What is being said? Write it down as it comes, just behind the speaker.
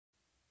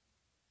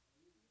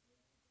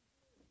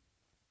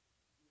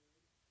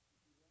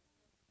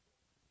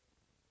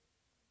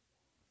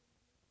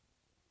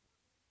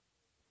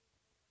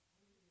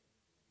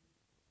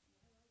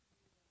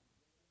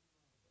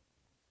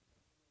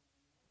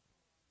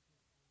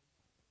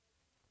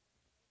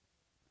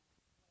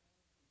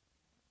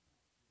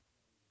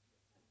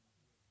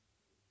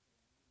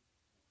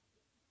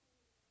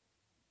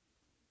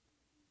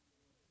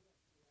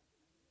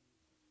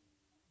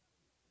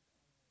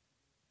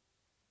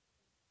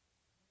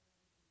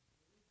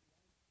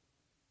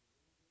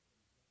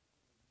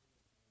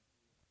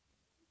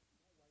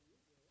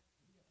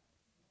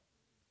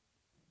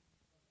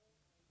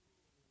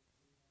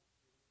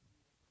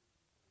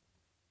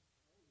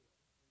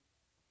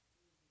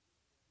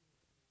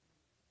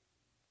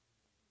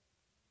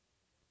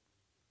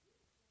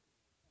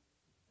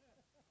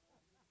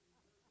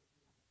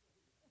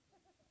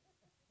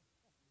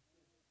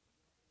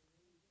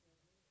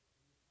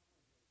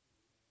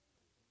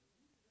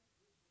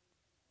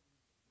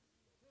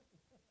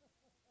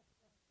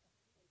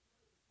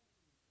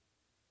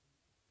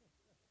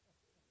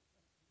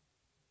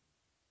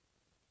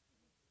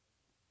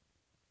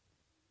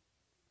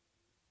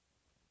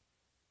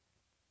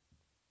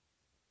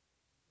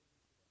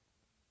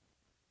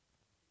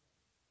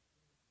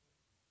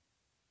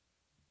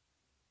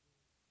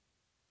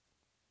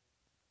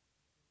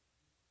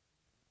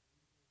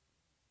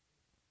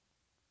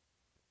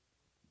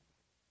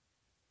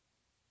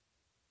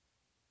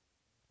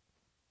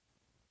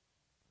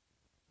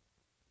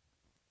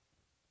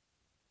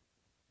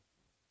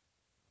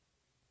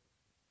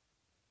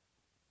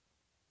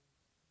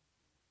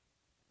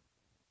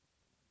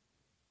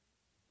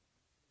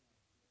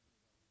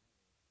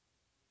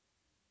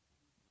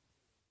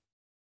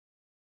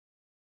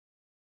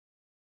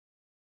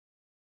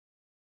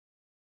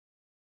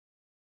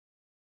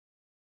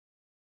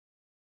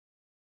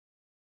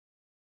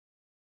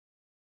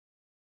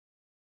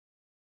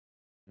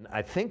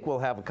I think we'll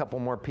have a couple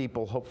more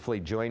people hopefully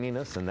joining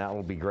us, and that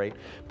will be great.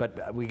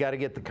 But we got to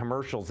get the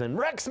commercials in.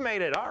 Rex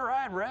made it. All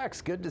right,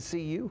 Rex, good to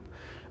see you.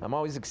 I'm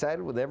always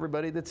excited with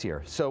everybody that's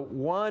here. So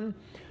one,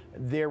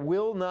 there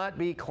will not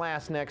be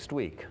class next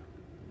week.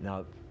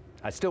 Now,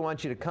 I still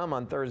want you to come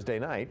on Thursday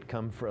night.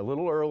 Come for a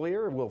little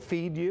earlier. We'll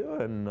feed you,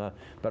 and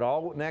but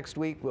all next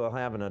week we'll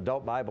have an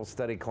adult Bible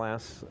study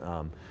class.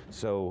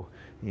 So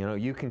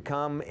you can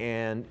come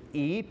and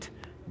eat.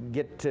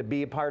 Get to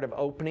be a part of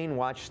opening,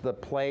 watch the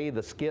play,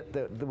 the skit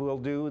that we'll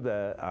do,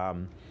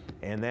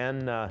 and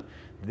then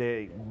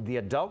the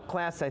adult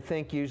class I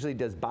think usually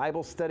does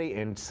Bible study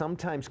and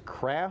sometimes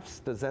crafts.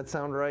 Does that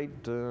sound right?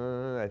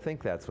 I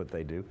think that's what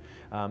they do.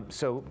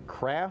 So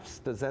crafts,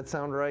 does that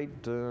sound right?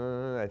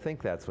 I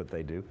think that's what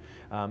they do.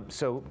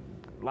 So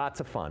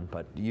lots of fun,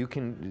 but you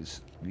can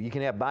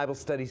have Bible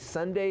study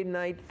Sunday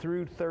night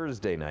through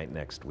Thursday night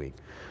next week.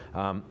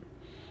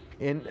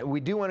 And we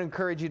do want to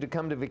encourage you to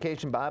come to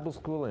Vacation Bible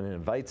School and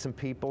invite some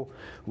people.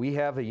 We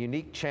have a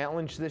unique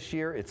challenge this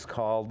year. It's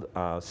called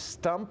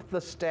Stump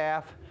the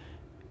Staff,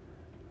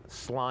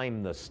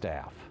 Slime the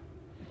Staff.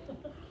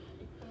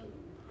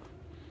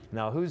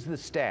 Now, who's the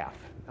staff?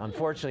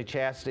 Unfortunately,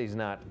 Chastity's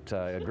not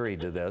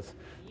agreed to this.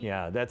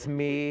 Yeah, that's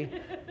me.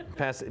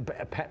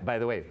 By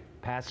the way,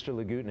 Pastor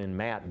Lagutin and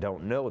Matt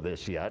don't know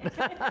this yet.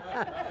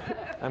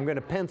 I'm going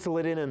to pencil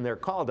it in their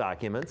call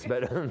documents,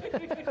 but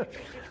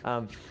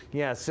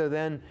yeah. So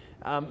then,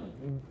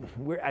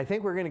 I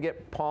think we're going to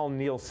get Paul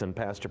Nielsen,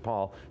 Pastor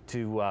Paul,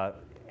 to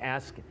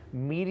ask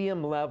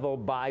medium-level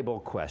Bible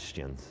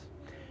questions,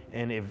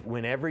 and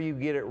whenever you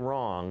get it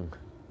wrong,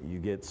 you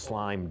get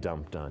slime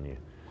dumped on you.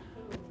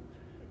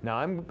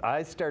 Now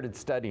I started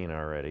studying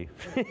already.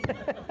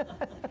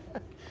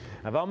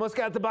 I've almost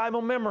got the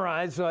Bible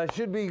memorized, so I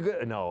should be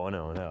good.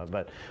 No.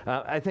 But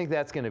I think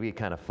that's going to be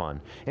kind of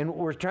fun. And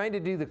we're trying to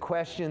do the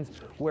questions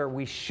where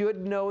we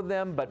should know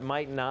them but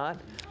might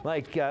not.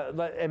 Like,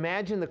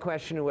 imagine the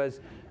question was,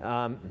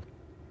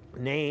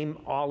 name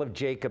all of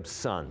Jacob's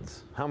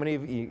sons. How many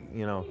of you,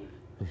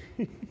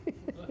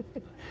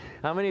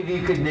 how many of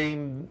you could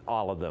name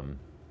all of them?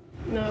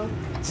 No.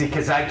 See,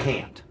 because I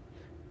can't.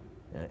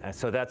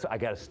 So I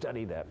got to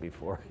study that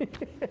before.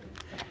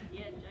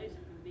 Yeah,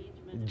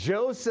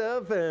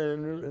 Joseph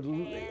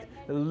and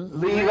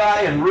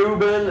Levi and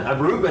Reuben.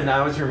 Reuben, I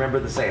always remember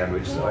the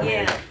sandwich, so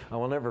I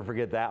will never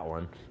forget that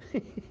one.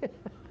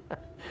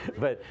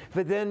 But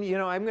then,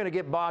 I'm going to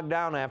get bogged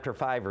down after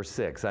 5 or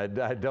 6. I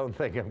don't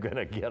think I'm going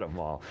to get them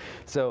all.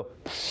 So,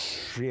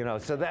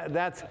 so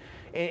that's,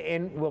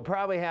 and we'll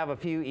probably have a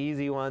few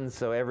easy ones,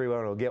 so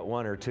everyone will get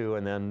 1 or 2,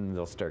 and then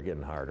they'll start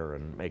getting harder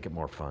and make it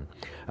more fun.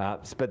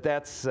 But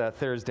that's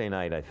Thursday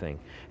night, I think.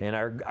 And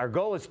our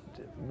goal is,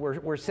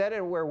 we're set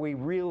it where we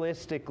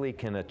realistically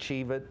can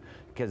achieve it,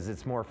 because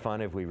it's more fun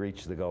if we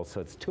reach the goal.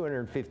 So it's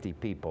 250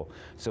 people.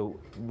 So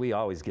we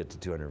always get to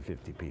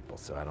 250 people,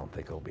 so I don't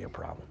think it'll be a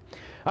problem.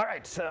 All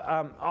right,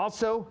 so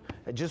also,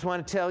 I just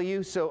want to tell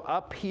you, so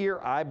up here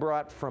I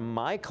brought from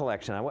my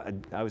collection,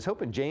 I was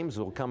hoping James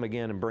will come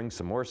again and bring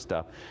some more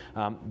stuff,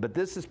 but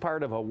this is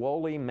part of a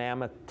woolly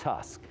mammoth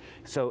tusk.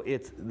 So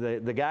it's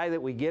the guy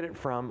that we get it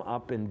from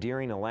up in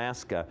Deering,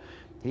 Alaska.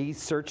 He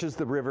searches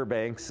the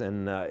riverbanks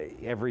and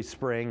every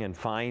spring and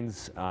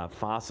finds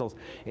fossils,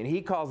 and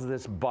he calls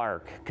this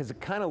bark because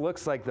it kind of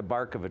looks like the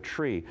bark of a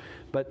tree,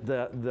 but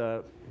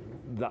the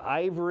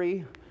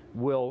ivory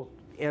will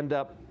end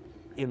up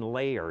in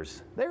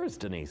layers. There's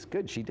Denise.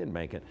 Good, she did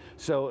make it.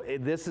 So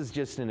this is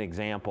just an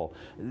example.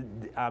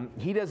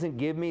 He doesn't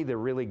give me the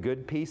really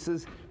good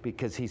pieces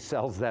because he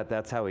sells that.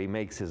 That's how he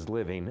makes his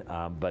living.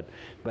 But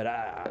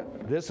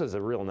this is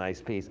a real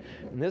nice piece.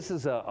 And this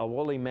is a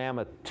woolly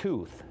mammoth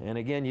tooth. And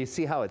again, you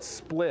see how it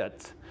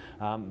splits,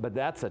 but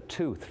that's a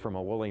tooth from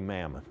a woolly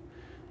mammoth.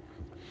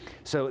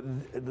 So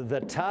the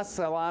tusks,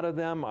 a lot of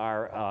them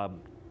are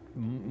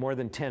more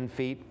than 10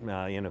 feet,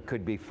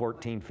 could be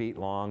 14 feet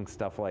long,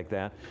 stuff like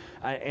that.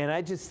 And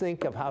I just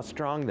think of how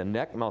strong the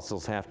neck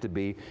muscles have to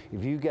be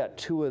if you got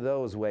 2 of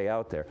those way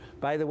out there.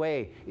 By the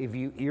way, if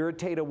you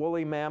irritate a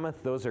woolly mammoth,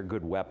 those are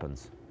good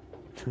weapons.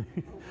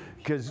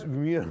 Because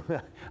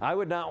I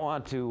would not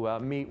want to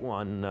meet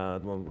one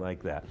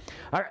like that.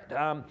 All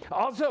right,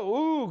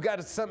 also,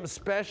 got something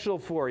special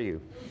for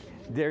you.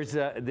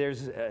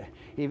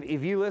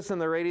 If you listen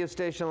to the radio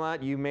station a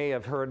lot, you may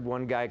have heard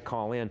one guy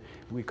call in.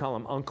 We call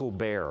him Uncle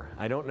Bear.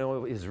 I don't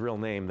know his real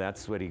name.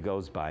 That's what he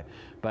goes by.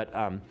 But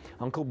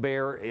Uncle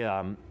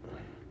Bear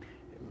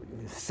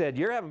said,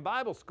 "You're having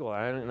Bible school."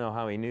 I don't know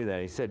how he knew that.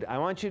 He said, "I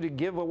want you to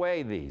give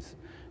away these."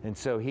 And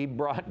so he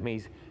brought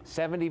me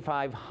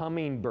 75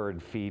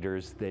 hummingbird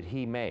feeders that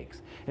he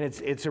makes. And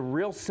it's a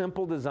real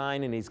simple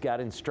design, and he's got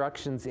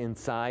instructions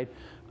inside.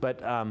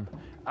 But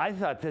I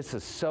thought this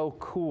is so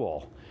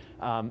cool.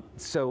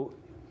 So,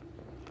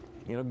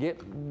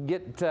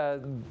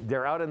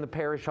 they're out in the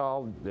parish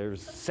hall.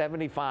 There's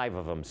 75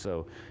 of them.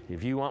 So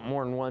if you want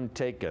more than one,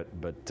 take it.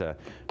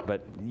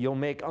 But you'll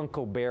make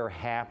Uncle Bear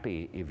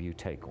happy if you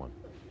take one.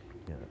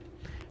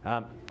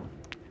 Yeah.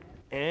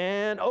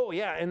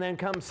 And then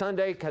come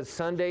Sunday, because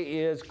Sunday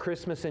is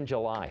Christmas in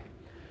July.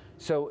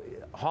 So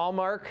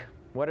Hallmark,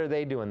 what are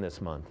they doing this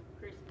month?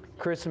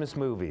 Christmas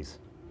movies.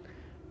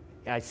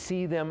 I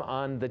see them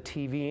on the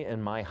TV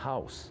in my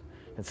house.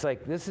 It's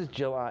like, this is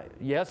July.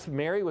 Yes,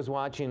 Mary was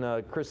watching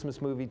a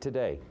Christmas movie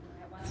today.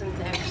 I wasn't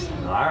there.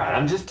 All right,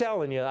 I'm just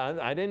telling you,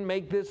 I didn't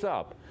make this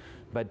up.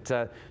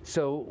 But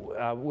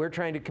so we're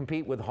trying to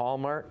compete with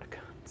Hallmark.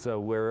 So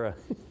we're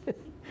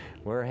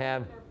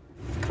having.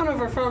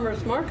 Conover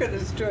Farmers Market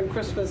is doing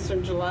Christmas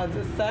in July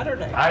this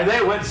Saturday. Are they?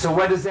 So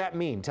what does that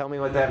mean? Tell me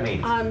what that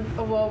means.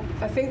 Well,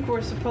 I think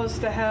we're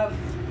supposed to have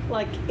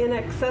like in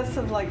excess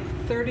of like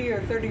 30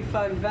 or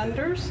 35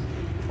 vendors.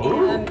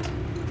 Ooh. And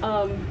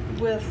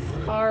with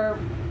our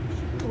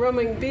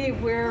roaming bee,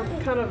 we're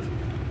kind of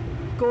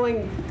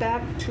going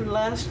back to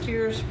last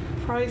year's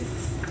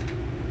price.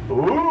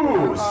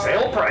 Ooh,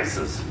 sale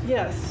prices.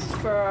 Yes,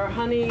 for our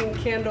honey and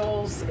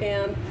candles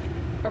and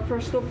our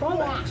personal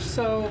products.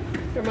 So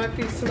there might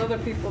be some other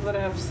people that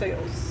have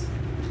sales.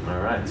 All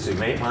right, so you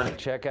make money.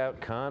 Check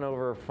out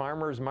Conover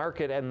Farmers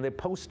Market and the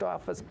post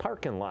office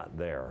parking lot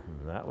there.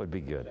 That would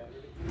be good.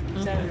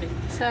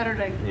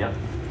 Saturday. Yeah.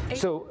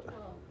 So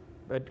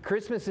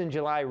Christmas in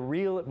July,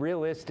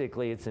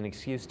 realistically, it's an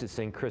excuse to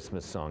sing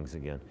Christmas songs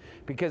again.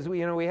 Because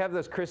we have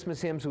those Christmas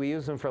hymns, we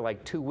use them for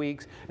like 2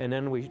 weeks, and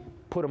then we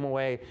put them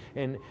away.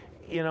 And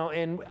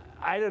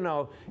I don't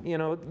know,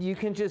 you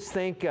can just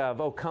think of,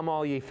 oh, come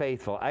all ye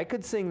faithful. I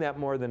could sing that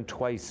more than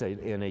twice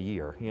in a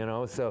year,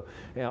 so,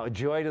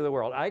 joy to the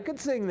world. I could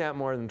sing that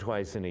more than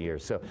twice in a year.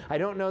 So I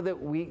don't know that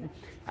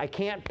I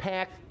can't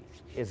pack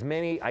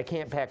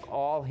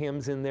all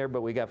hymns in there,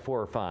 but we got 4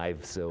 or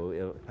 5,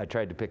 so I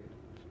tried to pick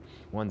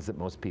ones that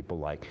most people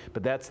like.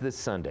 But that's this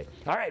Sunday.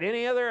 All right,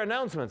 any other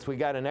announcements? We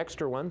got an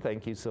extra one.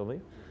 Thank you, Sylvia.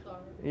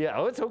 Yeah,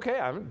 oh, it's okay.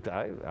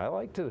 I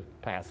like to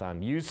pass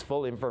on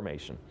useful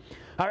information.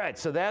 All right,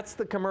 so that's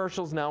the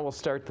commercials. Now we'll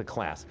start the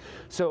class.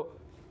 So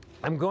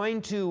I'm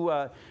going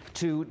to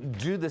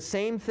do the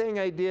same thing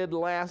I did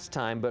last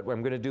time, but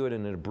I'm going to do it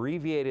in an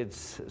abbreviated.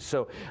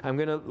 So I'm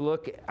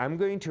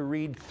going to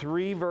read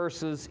 3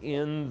 verses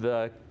in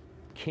the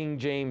King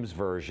James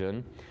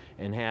Version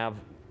and have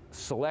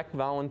select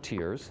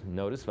volunteers,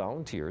 notice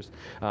volunteers,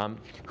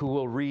 who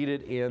will read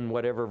it in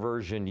whatever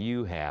version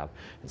you have.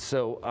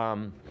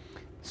 So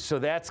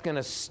that's going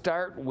to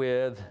start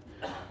with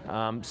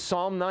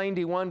Psalm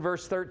 91,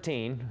 verse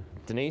 13.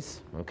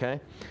 Denise, okay?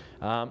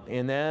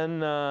 And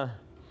then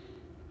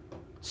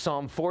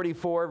Psalm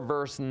 44,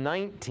 verse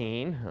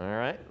 19. All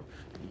right.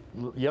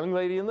 Young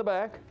lady in the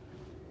back.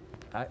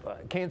 I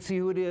can't see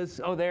who it is.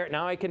 Oh, there.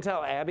 Now I can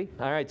tell. Abby.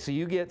 All right. So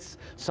you get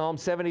Psalm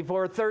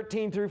 74,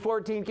 13 through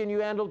 14. Can you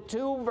handle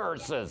 2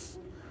 verses?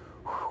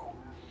 Whew.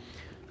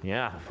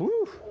 Yeah.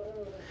 Whew.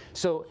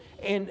 So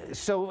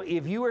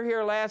if you were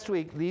here last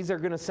week, these are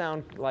going to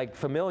sound like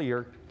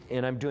familiar,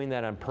 and I'm doing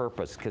that on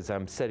purpose because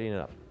I'm setting it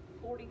up.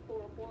 44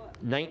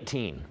 what?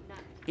 19.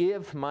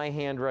 If my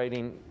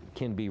handwriting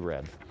can be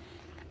read.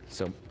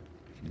 So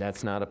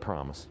that's not a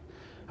promise.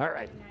 All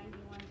right.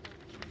 91.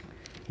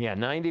 Yeah,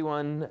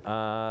 91,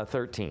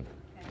 13. Okay.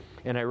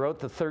 And I wrote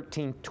the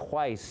 13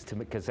 twice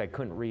because I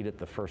couldn't read it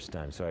the first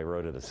time, so I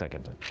wrote it a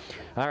second time.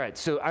 All right,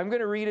 so I'm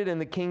going to read it in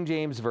the King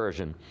James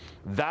Version.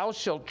 Thou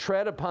shalt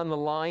tread upon the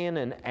lion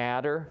and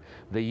adder,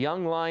 the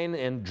young lion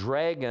and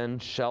dragon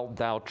shalt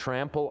thou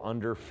trample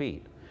under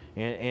feet.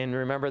 And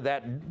remember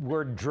that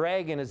word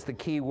dragon is the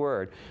key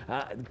word.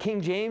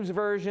 King James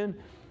Version,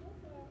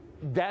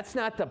 that's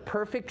not the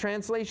perfect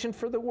translation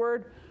for the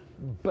word,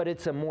 but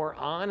it's a more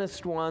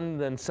honest one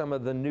than some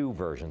of the new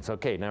versions.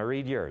 Okay, now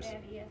read yours.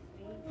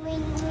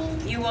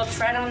 You will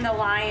tread on the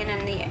lion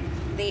and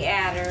the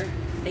adder,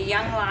 the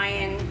young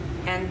lion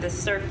and the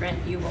serpent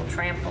you will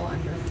trample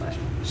underfoot.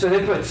 So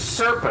they put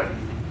serpent,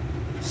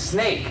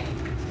 snake,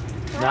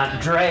 not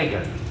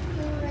dragon.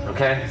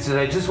 Okay, so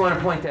I just want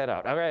to point that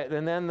out. All right,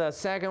 and then the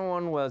second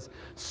one was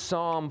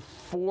Psalm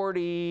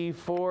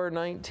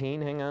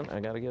 44:19. Hang on, I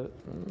got to get it.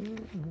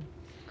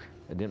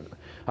 I didn't.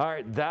 All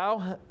right,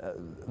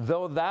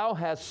 though thou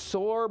hast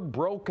sore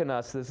broken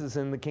us, this is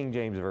in the King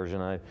James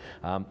Version,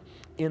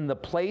 in the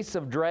place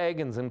of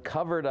dragons and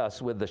covered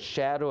us with the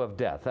shadow of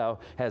death. Thou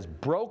hast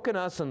broken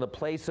us in the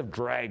place of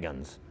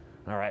dragons.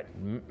 All right,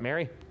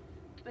 Mary?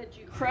 But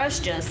you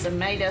crushed us and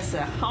made us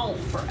a home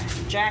for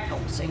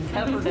jackals and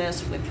covered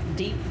us with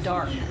deep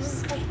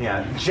darkness.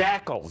 Yeah,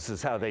 jackals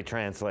is how they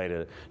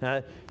translated it.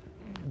 Now,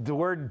 the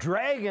word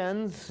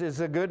dragons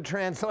is a good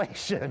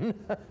translation.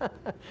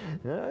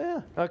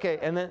 Yeah. Okay,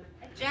 and then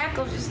A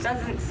jackal just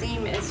doesn't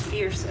seem as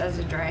fierce as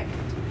a dragon.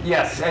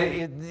 yes,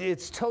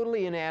 it's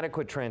totally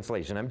inadequate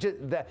translation. I'm just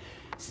that.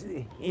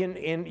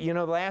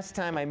 Last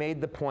time I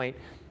made the point.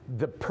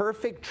 The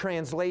perfect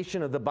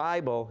translation of the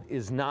Bible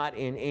is not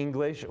in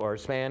English or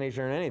Spanish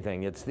or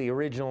anything. It's the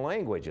original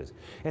languages.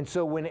 And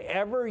so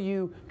whenever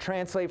you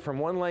translate from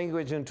one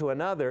language into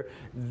another,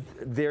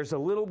 there's a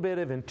little bit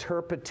of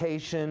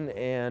interpretation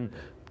and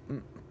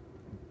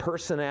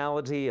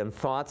personality and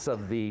thoughts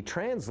of the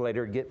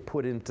translator get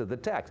put into the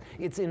text.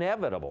 It's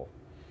inevitable.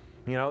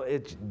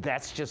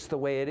 That's just the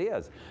way it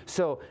is.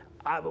 So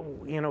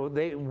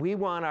we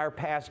want our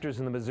pastors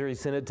in the Missouri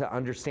Synod to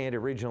understand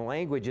original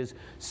languages,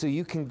 so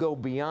you can go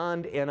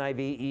beyond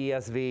NIV,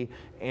 ESV,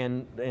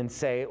 and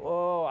say,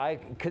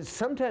 because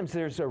sometimes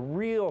there's a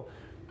real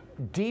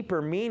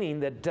deeper meaning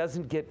that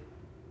doesn't get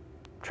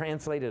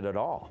translated at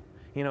all.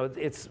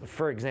 It's,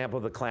 for example,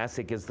 the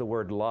classic is the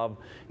word love.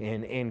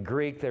 In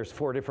Greek, there's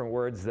 4 different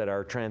words that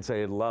are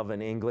translated love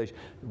in English,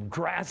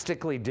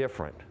 drastically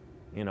different.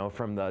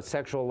 From the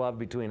sexual love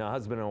between a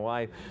husband and a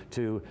wife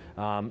to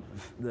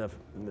the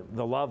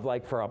love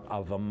like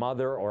of a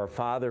mother or a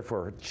father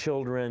for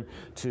children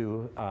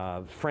to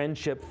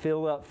friendship.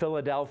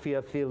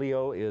 Philadelphia,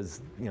 phileo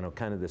is,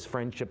 kind of this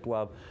friendship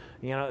love.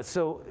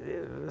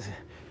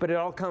 But it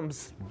all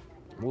comes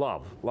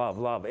love, love,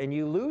 love. And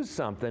you lose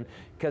something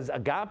because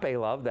agape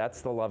love,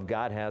 that's the love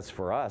God has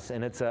for us.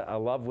 And it's a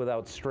love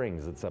without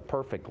strings. It's a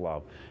perfect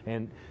love.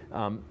 And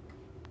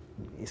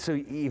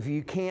so if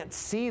you can't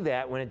see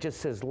that when it just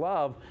says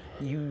love,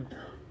 you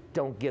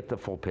don't get the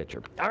full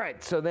picture. All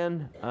right, so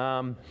then,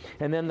 and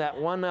then that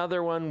one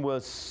other one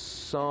was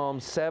Psalm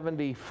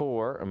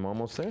 74. I'm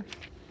almost there.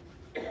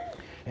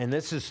 And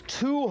this is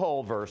 2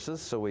 whole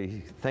verses, so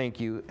we thank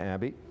you,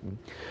 Abby.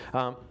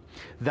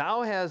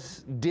 Thou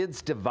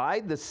didst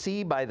divide the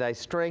sea by thy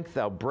strength.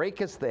 Thou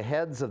breakest the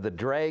heads of the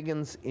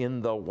dragons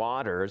in the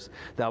waters.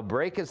 Thou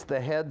breakest the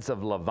heads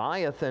of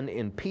Leviathan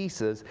in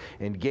pieces,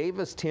 and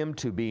gavest him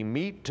to be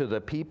meat to the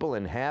people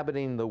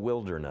inhabiting the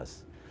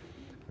wilderness.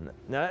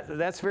 Now,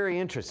 that's very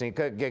interesting.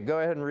 Go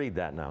ahead and read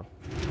that now.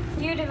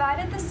 You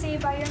divided the sea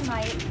by your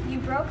might. You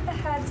broke the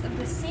heads of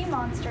the sea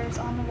monsters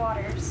on the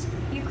waters.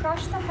 You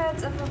crushed the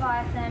heads of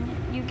Leviathan.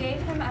 You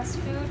gave him as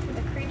food for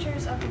the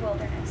creatures of the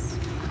wilderness.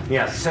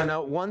 Yes. So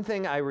now, one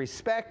thing I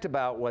respect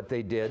about what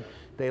they did,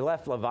 they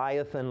left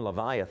Leviathan,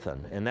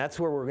 Leviathan. And that's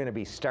where we're going to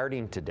be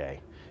starting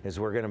today, is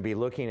we're going to be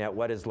looking at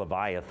what is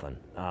Leviathan.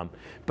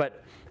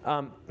 But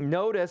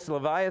notice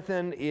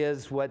Leviathan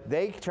is what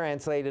they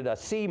translated a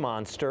sea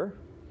monster,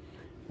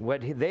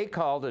 what they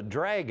called a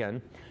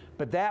dragon.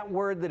 But that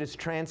word that is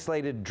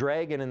translated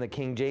dragon in the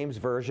King James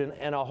Version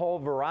and a whole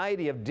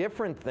variety of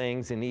different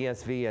things in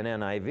ESV and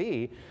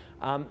NIV,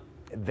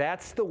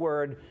 that's the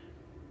word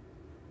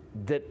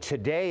that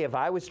today, if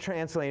I was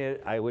translating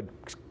it, I would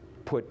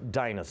put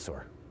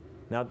dinosaur.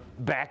 Now,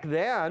 back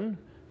then,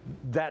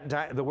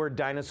 the word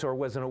dinosaur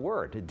wasn't a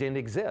word. It didn't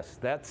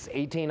exist. That's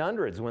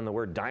 1800s when the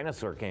word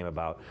dinosaur came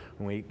about,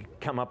 when we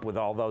come up with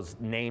all those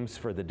names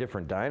for the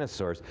different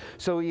dinosaurs.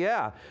 So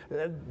yeah,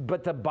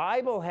 but the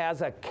Bible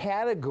has a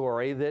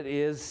category that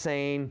is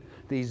saying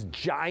these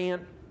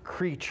giant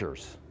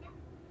creatures,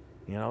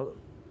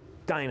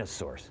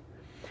 dinosaurs.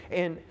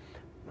 And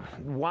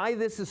why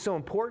this is so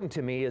important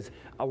to me is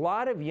a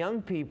lot of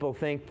young people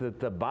think that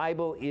the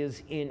Bible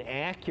is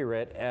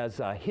inaccurate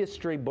as a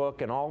history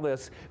book and all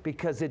this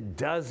because it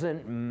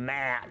doesn't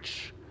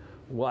match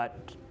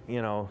what,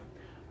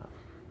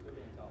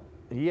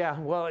 Yeah,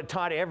 well, it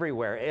taught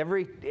everywhere.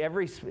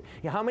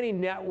 How many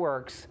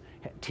networks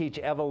teach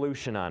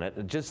evolution on it?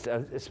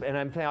 And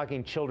I'm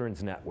talking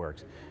children's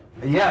networks.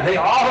 Yeah, they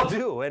all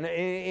do,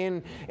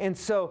 and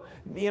so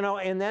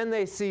and then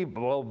they see,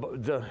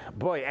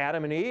 boy,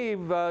 Adam and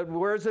Eve.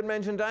 Where does it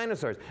mention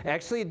dinosaurs?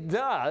 Actually, it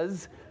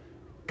does,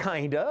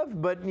 kind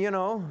of, but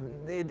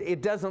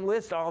it doesn't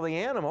list all the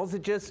animals.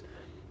 It just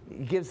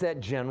gives that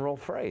general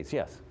phrase.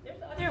 Yes.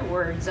 There's other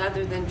words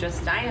other than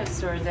just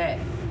dinosaur that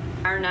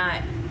are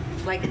not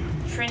like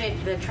Trinity.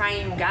 The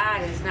Triune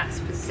God is not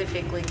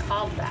specifically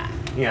called that.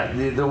 Yeah,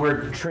 the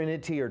word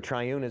Trinity or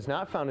triune is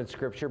not found in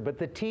Scripture, but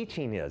the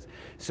teaching is.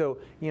 So,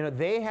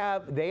 they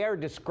are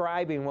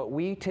describing what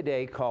we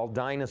today call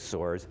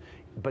dinosaurs,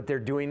 but they're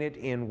doing it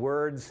in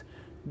words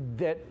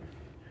that,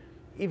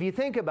 if you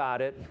think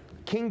about it,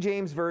 King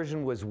James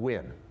Version was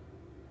when?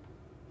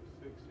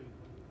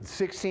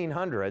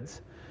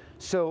 1600s.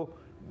 So,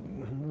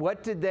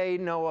 what did they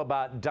know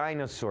about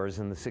dinosaurs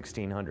in the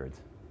 1600s?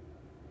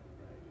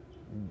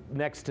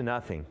 Next to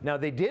nothing. Now,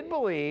 they did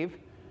believe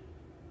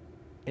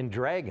in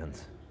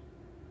dragons,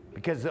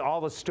 because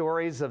all the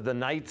stories of the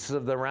Knights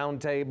of the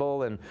Round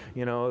Table and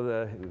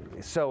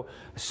so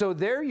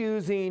they're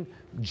using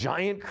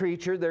giant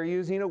creature. They're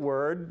using a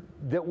word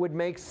that would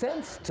make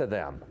sense to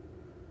them.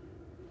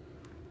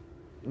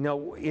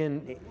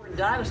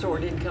 Dinosaur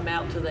didn't come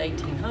out to the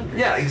 1800s.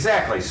 Yeah,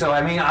 exactly. So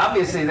I mean,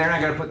 obviously they're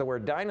not going to put the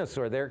word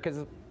dinosaur there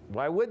because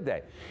why would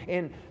they?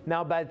 And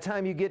now by the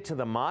time you get to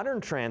the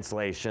modern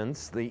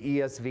translations, the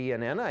ESV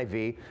and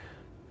NIV,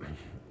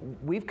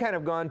 we've kind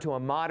of gone to a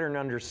modern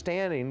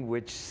understanding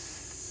which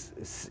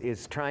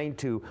is trying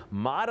to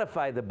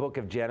modify the book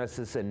of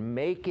Genesis and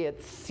make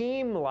it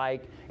seem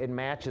like it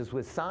matches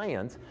with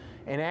science.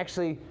 And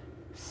actually,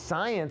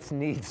 science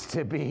needs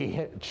to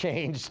be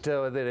changed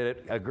so that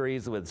it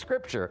agrees with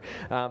Scripture.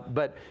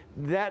 But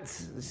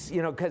that's,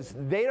 because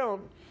they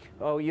don't.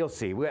 Oh, you'll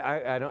see.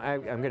 I'm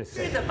going to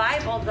say. Through the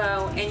Bible,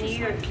 though, and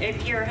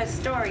if you're a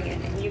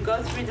historian and you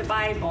go through the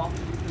Bible,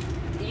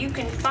 you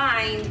can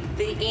find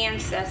the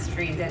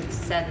ancestry that's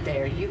said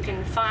there. You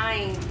can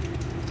find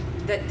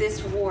that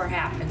this war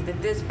happened,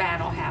 that this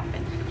battle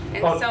happened.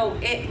 And so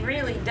it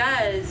really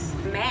does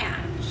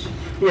match.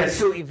 Yeah,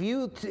 so if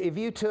you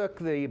took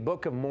the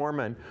Book of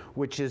Mormon,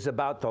 which is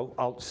about the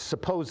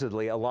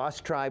supposedly a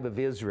lost tribe of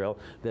Israel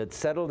that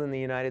settled in the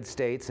United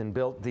States and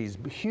built these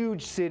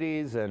huge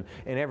cities and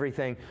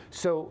everything.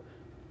 So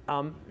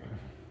how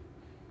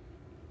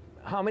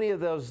many of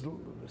those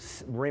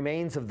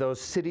remains of those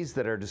cities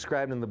that are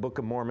described in the Book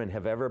of Mormon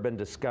have ever been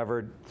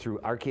discovered through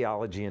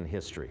archaeology and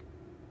history?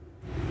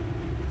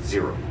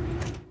 0.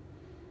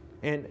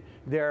 And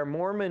there are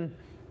Mormon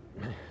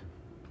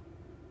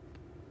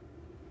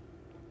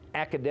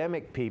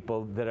academic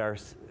people that are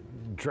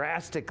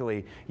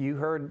drastically, you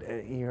heard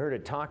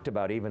it talked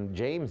about, even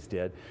James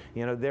did,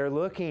 you know, they're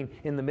looking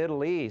in the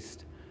Middle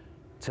East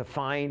to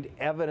find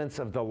evidence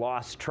of the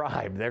lost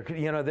tribe.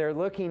 They're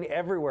looking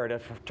everywhere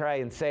to try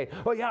and say,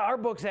 oh yeah, our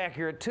book's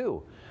accurate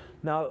too.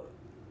 Now,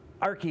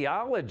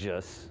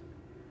 archaeologists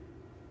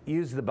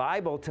use the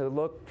Bible to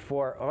look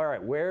for, all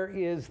right, where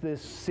is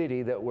this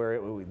city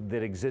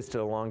that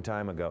existed a long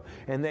time ago?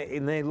 And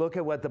they look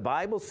at what the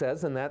Bible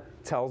says, and that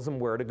tells them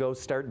where to go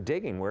start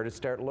digging, where to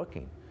start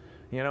looking.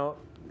 You know.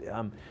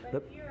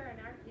 But if you're an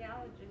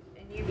archaeologist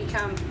and you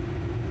become,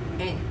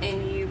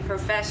 and you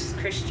profess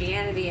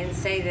Christianity and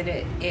say that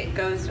it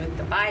goes with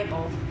the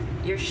Bible,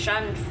 you're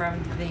shunned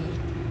from the.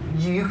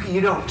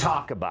 You don't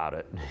talk about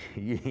it.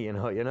 You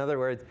know, in other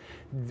words,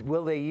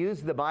 will they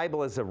use the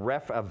Bible as a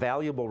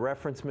valuable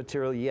reference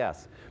material?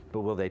 Yes. But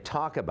will they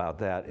talk about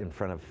that in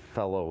front of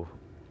fellow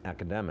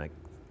academic,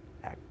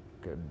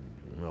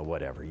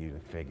 whatever, you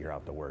figure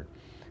out the word.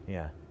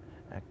 Yeah.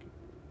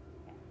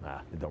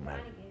 It don't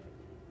matter.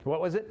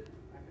 What was it?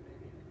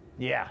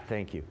 Yeah,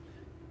 thank you.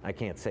 I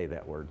can't say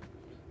that word.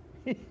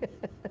 I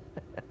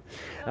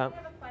have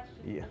a question.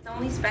 Yeah. It's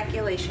only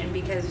speculation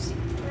because you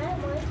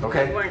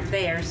weren't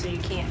there, so you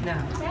can't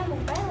know.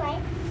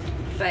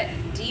 But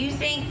do you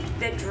think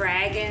the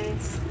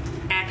dragons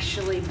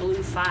actually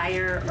blew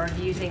fire, or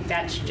do you think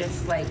that's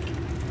just like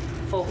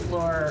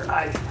folklore?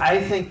 I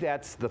think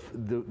that's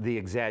the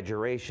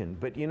exaggeration.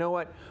 But you know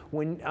what?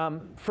 When,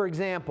 for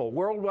example,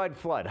 worldwide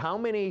flood, how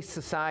many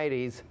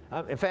societies,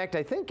 in fact,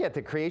 I think at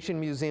the Creation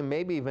Museum,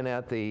 maybe even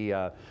at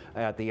the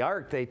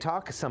Ark, they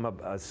talk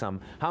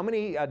some. How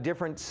many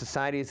different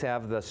societies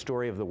have the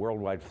story of the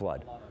worldwide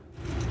flood?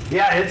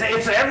 Yeah,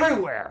 it's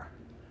everywhere.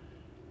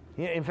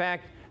 In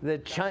fact,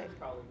 and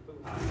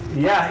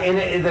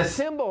the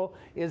symbol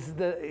is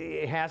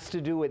it has to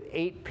do with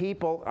 8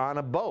 people on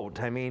a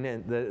boat. I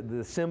mean,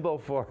 the symbol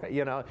for,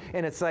 you know,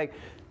 and it's like,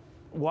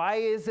 why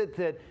is it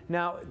that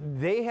now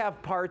they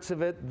have parts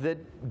of it that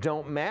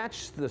don't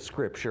match the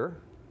scripture,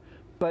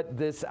 but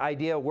this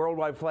idea of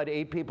worldwide flood,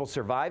 8 people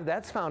survived,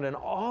 that's found in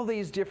all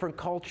these different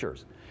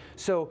cultures.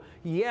 So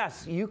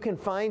yes, you can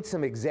find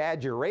some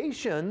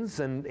exaggerations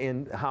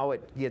in how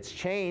it gets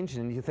changed,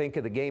 and you think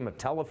of the game of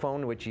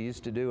telephone, which you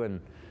used to do in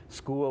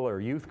school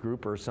or youth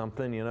group or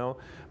something, you know,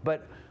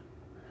 but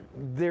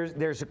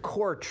there's a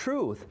core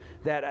truth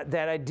that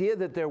idea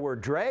that there were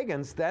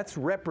dragons, that's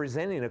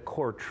representing a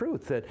core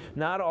truth that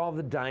not all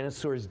the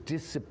dinosaurs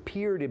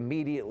disappeared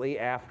immediately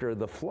after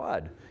the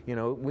flood. You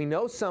know, we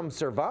know some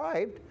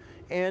survived,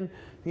 and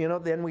you know,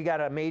 then we got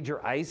a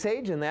major ice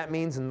age, and that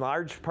means in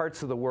large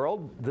parts of the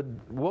world, the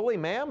woolly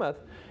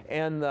mammoth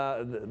and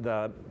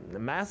the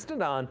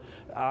mastodon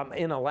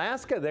in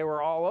Alaska, they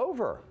were all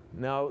over.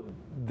 Now,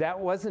 that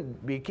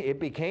it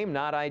became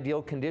not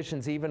ideal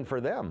conditions even for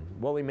them.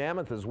 Woolly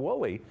mammoth is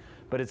woolly,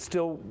 but it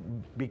still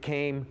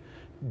became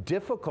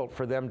difficult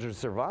for them to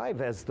survive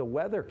as the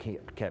weather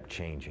kept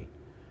changing,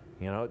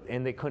 you know,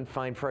 and they couldn't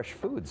find fresh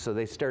food, so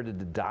they started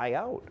to die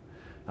out.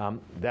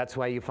 That's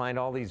why you find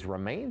all these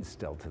remains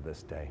still to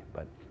this day,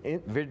 but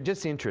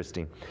just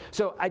interesting.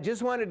 So I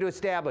just wanted to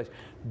establish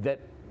that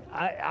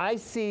I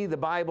see the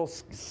Bible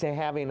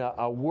having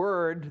a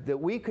word that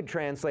we could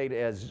translate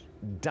as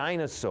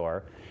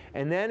dinosaur,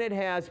 and then it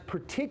has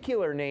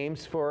particular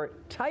names for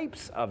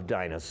types of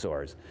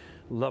dinosaurs.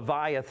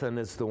 Leviathan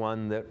is the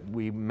one that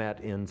we met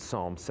in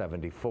Psalm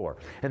 74.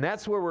 And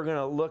that's where we're going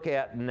to look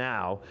at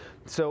now.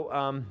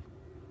 So,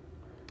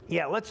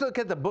 yeah, let's look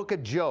at the book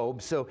of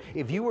Job. So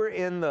if you were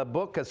in the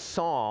book of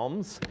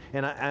Psalms,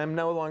 and I'm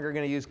no longer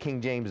going to use King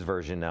James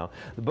Version now.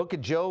 The book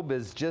of Job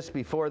is just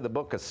before the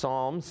book of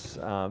Psalms.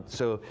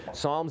 So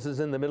Psalms is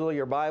in the middle of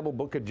your Bible,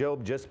 book of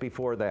Job just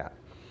before that.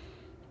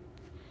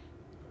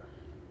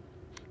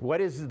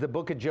 What is the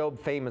book of Job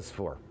famous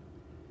for?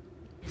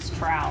 His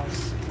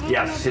trials.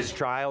 Yes, his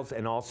trials,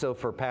 and also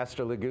for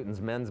Pastor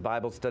Lagutin's men's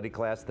Bible study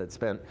class that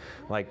spent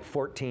like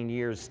 14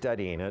 years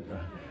studying it.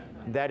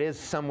 That is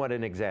somewhat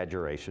an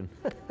exaggeration.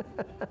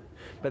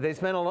 But they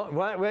spent a long,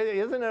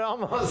 isn't it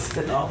almost?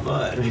 Not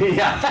much.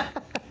 Yeah.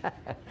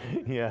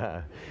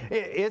 Yeah.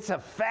 It's a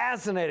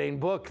fascinating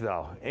book,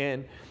 though.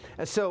 And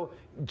so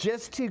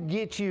just to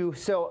get you,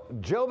 so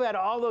Job had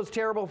all those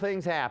terrible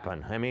things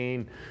happen. I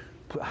mean,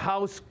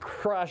 house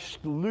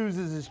crushed,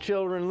 loses his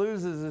children,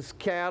 loses his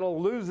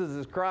cattle, loses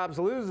his crops,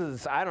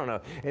 loses, I don't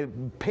know,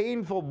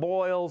 painful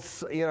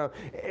boils, you know,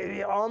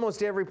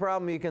 almost every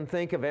problem you can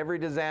think of, every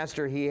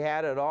disaster, he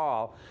had it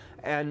all.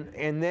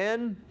 And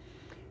then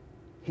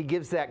he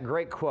gives that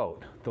great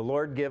quote, "The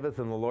Lord giveth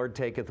and the Lord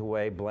taketh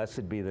away,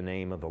 blessed be the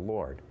name of the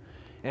Lord."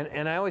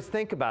 And I always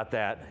think about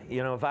that.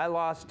 You know, if I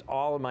lost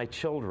all of my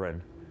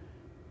children,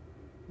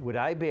 would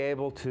I be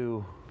able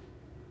to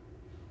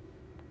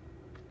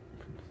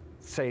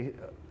say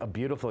a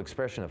beautiful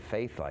expression of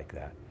faith like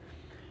that?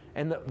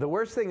 And the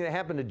worst thing that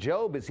happened to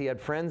Job is he had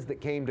friends that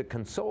came to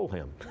console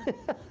him.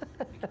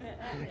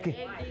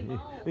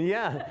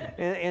 Yeah,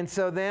 and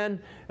so then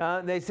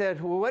they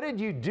said, well, what did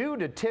you do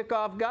to tick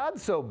off God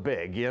so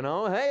big, you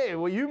know? Hey,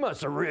 well, you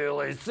must have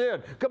really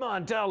sinned. Come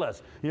on, tell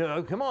us. You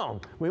know, come on.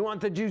 We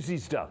want the juicy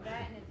stuff.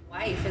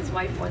 His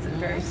wife wasn't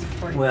very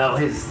supportive. Well,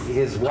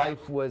 his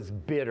wife was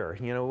bitter.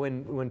 You know,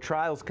 when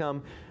trials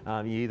come,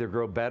 you either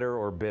grow better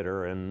or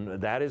bitter, and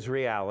that is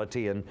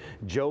reality. And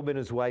Job and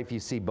his wife, you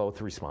see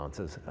both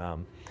responses.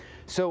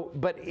 So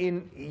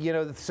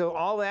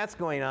all that's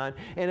going on,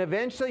 and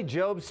eventually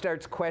Job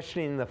starts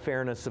questioning the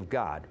fairness of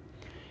God.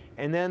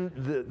 And then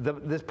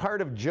this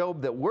part of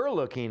Job that we're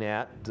looking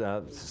at,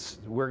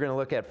 we're going to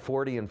look at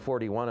 40 and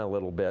 41 a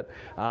little bit,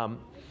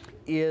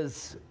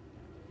 is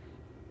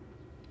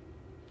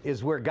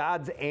where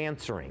God's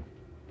answering.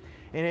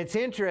 And it's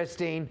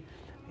interesting,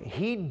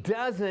 he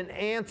doesn't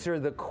answer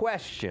the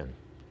question.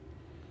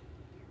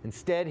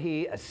 Instead,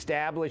 he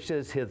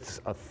establishes his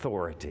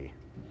authority.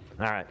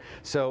 All right,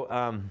 so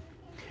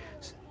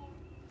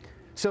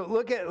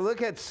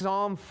look at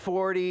Psalm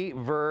 40,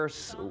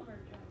 verse.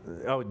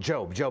 Oh,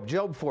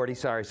 Job 40.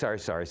 Sorry.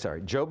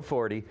 Job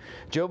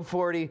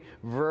 40,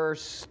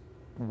 verse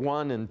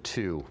 1 and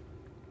 2.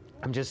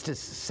 I'm just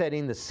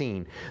setting the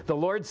scene. The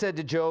Lord said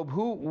to Job,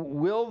 "Who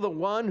will the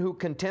one who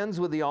contends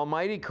with the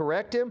Almighty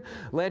correct him?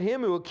 Let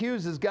him who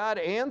accuses God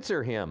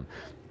answer him."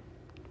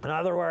 In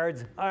other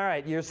words, all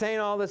right, you're saying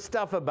all this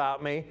stuff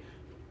about me.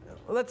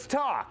 Let's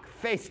talk.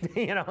 Face,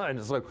 you know, and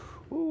it's like,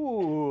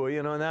 ooh,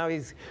 you know, now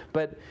he's,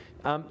 but,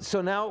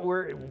 so now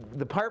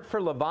the part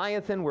for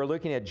Leviathan, we're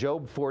looking at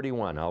Job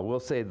 41. We'll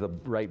say the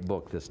right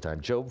book this time.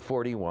 Job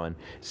 41,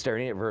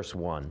 starting at verse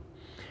 1.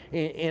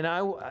 And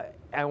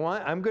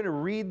I'm going to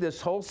read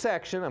this whole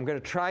section. I'm going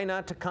to try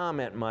not to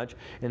comment much.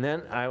 And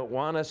then I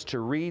want us to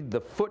read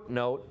the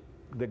footnote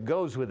that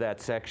goes with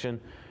that section.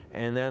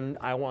 And then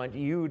I'm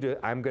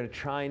going to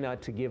try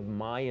not to give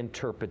my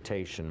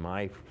interpretation,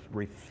 my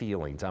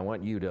feelings. I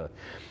want you to.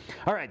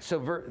 All right,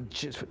 so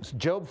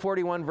Job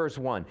 41, verse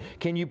 1.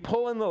 Can you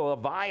pull in the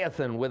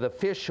Leviathan with a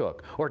fish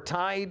hook, or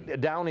tie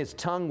down his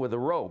tongue with a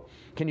rope?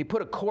 Can you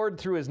put a cord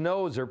through his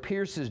nose or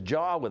pierce his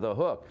jaw with a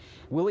hook?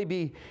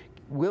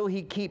 Will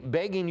he keep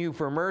begging you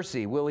for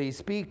mercy? Will he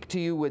speak to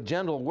you with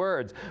gentle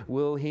words?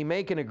 Will he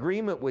make an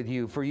agreement with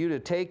you for you to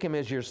take him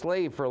as your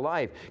slave for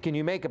life? Can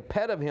you make a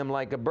pet of him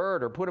like a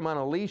bird, or put him on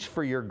a leash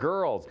for your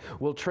girls?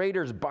 Will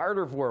traders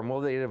barter for him?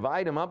 Will they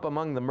divide him up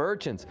among the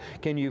merchants?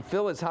 Can you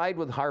fill his hide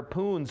with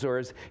harpoons, or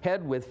his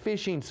head with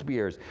fishing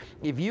spears?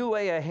 If you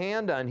lay a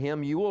hand on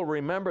him, you will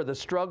remember the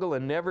struggle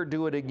and never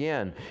do it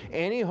again.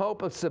 Any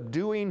hope of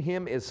subduing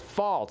him is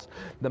false.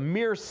 The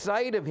mere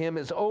sight of him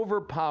is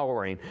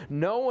overpowering.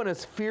 No one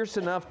is fierce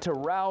enough to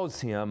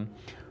rouse him.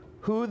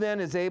 Who then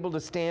is able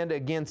to stand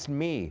against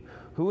me?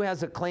 Who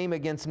has a claim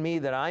against me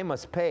that I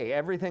must pay?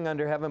 Everything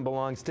under heaven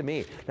belongs to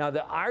me. Now,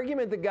 the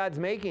argument that God's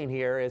making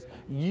here is,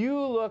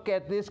 you look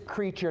at this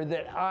creature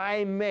that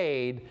I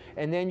made,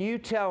 and then you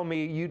tell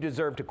me you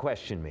deserve to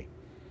question me.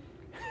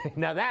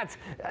 Now that's,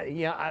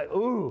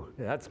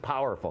 that's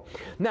powerful.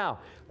 Now,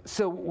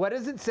 so what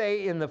does it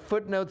say in the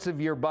footnotes of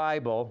your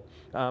Bible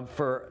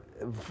for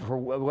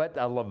what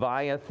a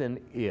Leviathan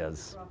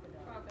is?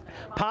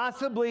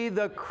 Possibly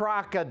the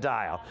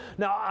crocodile.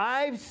 Now,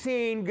 I've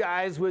seen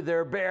guys with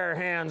their bare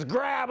hands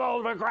grab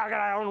hold of a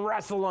crocodile and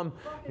wrestle them.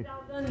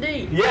 Crocodile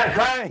Dundee.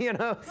 Yeah, you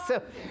know.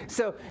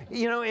 So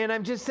you know, and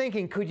I'm just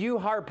thinking, could you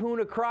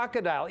harpoon a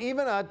crocodile,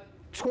 even a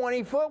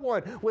 20-foot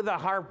one, with a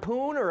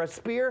harpoon or a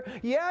spear?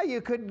 Yeah, you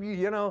could.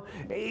 You know,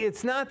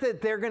 it's not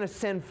that they're going to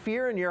send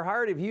fear in your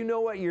heart. If you know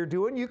what you're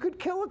doing, you could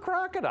kill a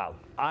crocodile.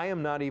 I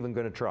am not even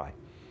going to try.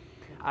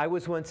 I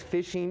was once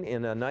fishing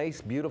in a nice,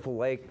 beautiful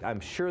lake. I'm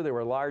sure there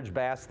were large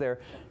bass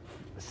there.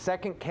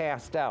 Second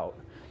cast out,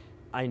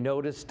 I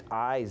noticed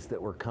eyes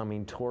that were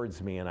coming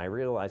towards me, and I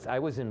realized I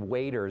was in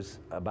waders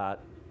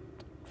about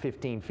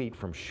 15 feet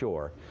from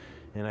shore.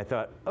 And I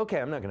thought, okay,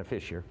 I'm not going to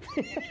fish here.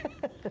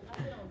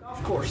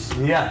 Golf course.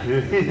 Yeah.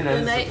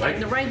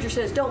 And the ranger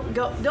says,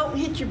 don't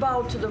hit your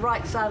ball to the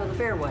right side of the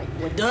fairway.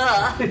 Well,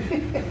 duh.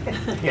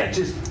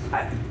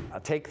 Yeah,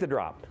 I'll take the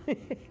drop.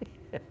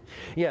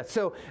 Yeah,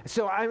 so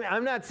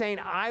I'm not saying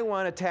I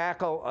want to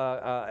tackle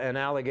an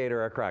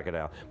alligator or a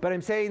crocodile, but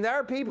I'm saying there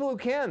are people who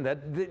can,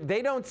 that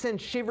they don't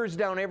send shivers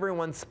down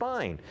everyone's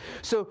spine.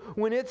 So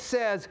when it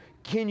says,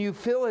 can you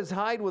fill his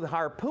hide with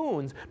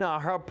harpoons? Now, a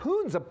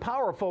harpoon's a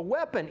powerful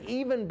weapon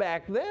even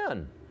back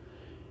then.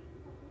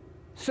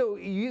 So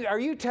are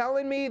you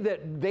telling me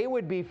that they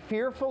would be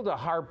fearful to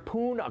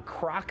harpoon a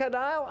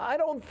crocodile? I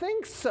don't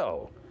think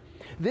so.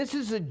 This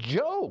is a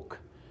joke.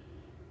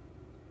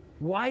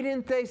 Why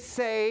didn't they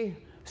say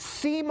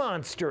sea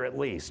monster at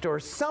least,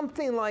 or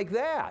something like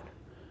that?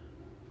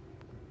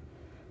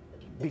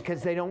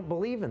 because they don't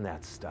believe in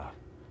that stuff.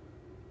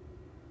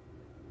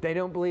 They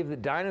don't believe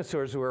that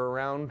dinosaurs were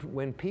around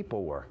when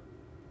people were.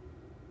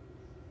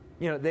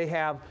 You know, they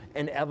have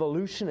an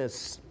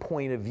evolutionist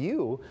point of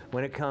view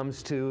when it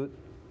comes to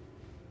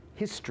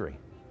history,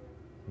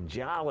 and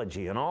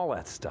geology, and all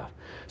that stuff.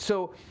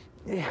 So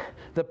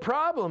the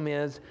problem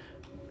is,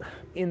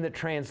 in the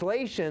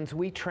translations,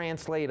 we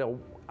translate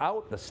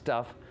out the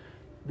stuff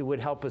that would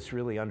help us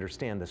really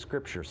understand the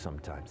scripture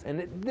sometimes.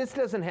 And this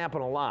doesn't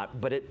happen a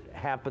lot, but it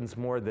happens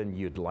more than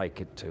you'd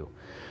like it to.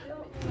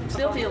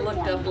 Sylvia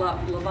looked up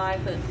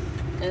Leviathan,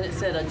 and it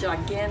said a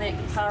gigantic,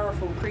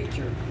 powerful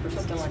creature, or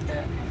something like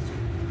that.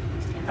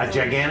 A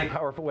gigantic,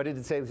 powerful, what did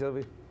it say,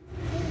 Sylvia?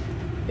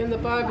 In the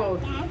Bible,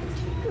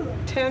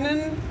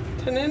 Tenin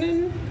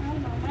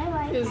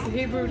is the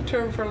Hebrew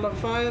term for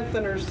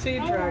Leviathan or sea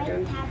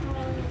dragon.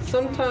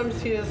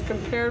 Sometimes he is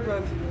compared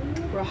with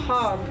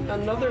Rahab,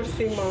 another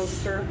sea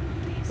monster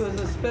who is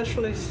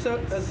especially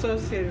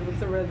associated with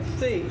the Red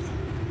Sea.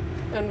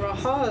 And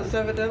Rahab is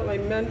evidently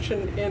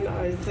mentioned in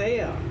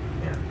Isaiah.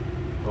 Yeah.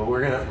 Well,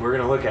 we're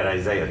gonna look at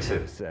Isaiah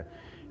too. So,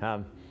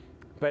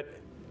 but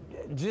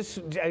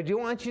I do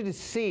want you to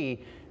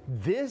see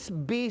this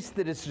beast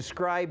that is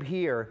described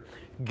here.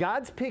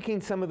 God's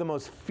picking some of the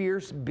most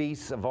fierce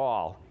beasts of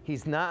all.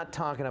 He's not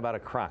talking about a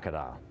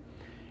crocodile,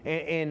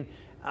 and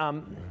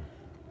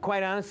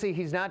quite honestly,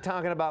 he's not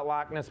talking about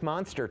Loch Ness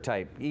Monster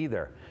type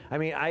either. I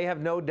mean, I have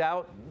no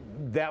doubt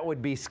that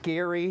would be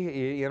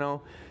scary, you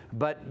know,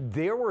 but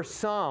there were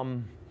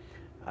some.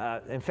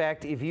 In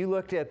fact, if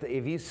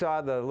you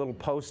saw the little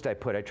post I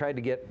put, I tried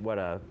to get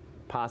what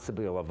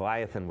possibly a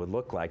Leviathan would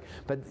look like.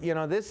 But you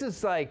know, this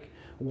is like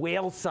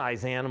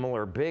whale-size animal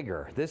or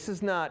bigger. This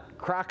is not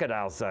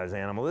crocodile-size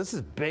animal. This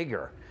is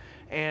bigger,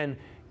 and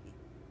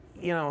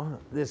you know,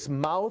 this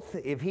mouth,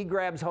 if he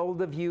grabs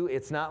hold of you,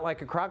 it's not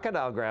like a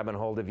crocodile grabbing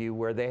hold of you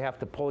where they have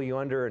to pull you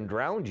under and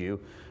drown you.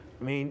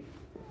 I mean,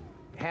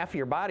 half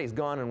your body's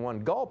gone in one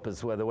gulp is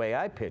the way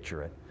I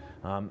picture it.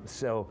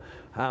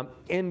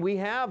 And we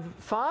have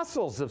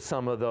fossils of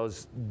some of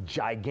those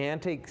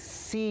gigantic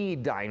sea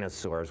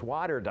dinosaurs,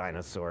 water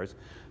dinosaurs.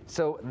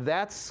 So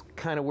that's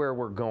kind of where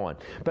we're going.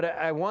 But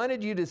I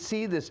wanted you to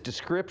see this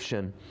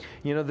description.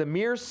 You know, the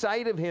mere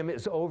sight of him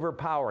is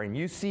overpowering.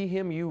 You see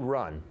him, you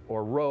run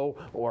or row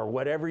or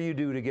whatever you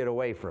do to get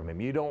away from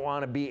him. You don't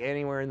want to be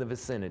anywhere in the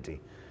vicinity.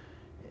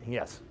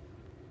 Yes?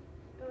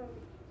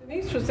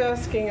 Denise was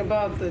asking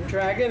about the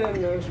dragon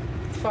and the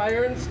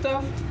fire and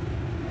stuff.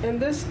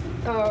 And this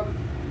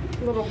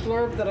little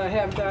blurb that I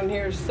have down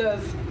here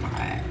says,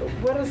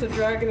 what is a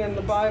dragon in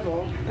the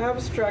Bible?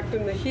 Abstract,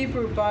 in the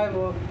Hebrew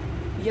Bible,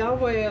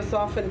 Yahweh is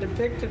often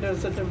depicted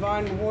as a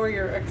divine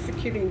warrior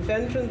executing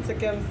vengeance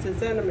against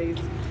his enemies.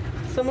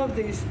 Some of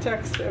these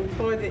texts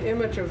employ the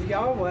image of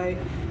Yahweh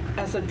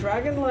as a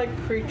dragon-like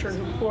creature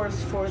who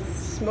pours forth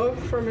smoke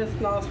from his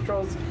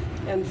nostrils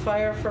and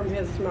fire from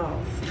his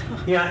mouth.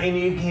 Yeah, and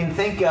you can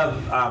think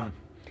of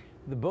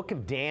the book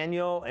of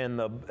Daniel and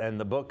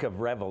the book of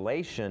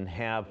Revelation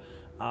have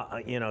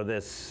you know,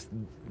 this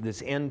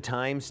end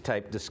times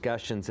type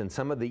discussions, and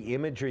some of the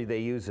imagery they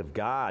use of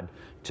God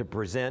to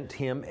present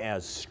him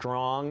as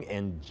strong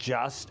and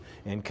just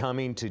and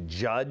coming to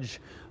judge.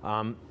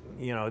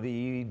 You know,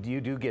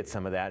 you do get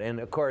some of that. And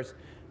of course,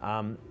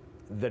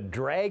 the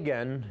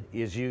dragon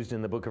is used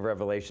in the book of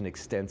Revelation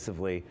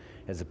extensively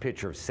as a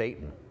picture of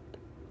Satan,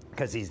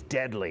 because he's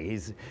deadly.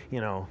 He's,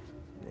 you know,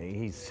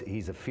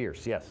 he's a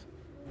fierce, yes.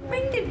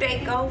 When did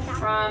they go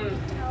from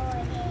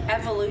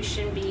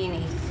evolution being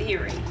a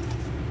theory,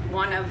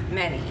 one of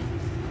many,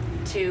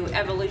 to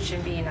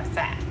evolution being a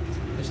fact?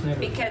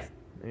 Because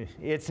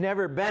it's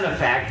never been a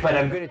fact, but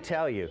I'm going to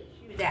tell you.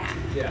 That.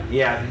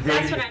 Yeah.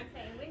 That's what I'm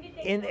saying. When did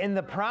they and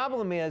the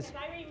problem is,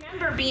 I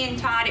remember being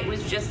taught it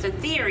was just a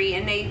theory,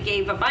 and they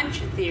gave a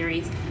bunch of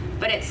theories,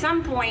 but at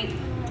some point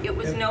it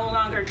was no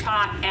longer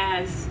taught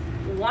as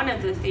one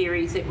of the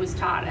theories, it was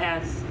taught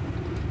as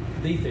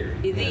the theory.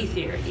 The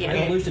theory, yeah.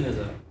 Evolution is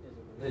a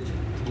religion.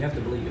 You have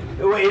to believe it.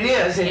 well, it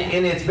is,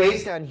 and it's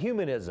based on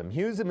humanism.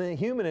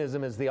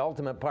 Humanism is the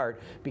ultimate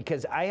part,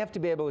 because I have to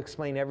be able to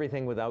explain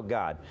everything without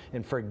God.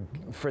 And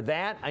for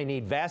that, I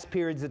need vast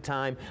periods of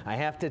time. I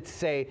have to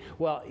say,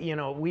 well, you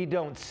know, we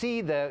don't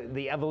see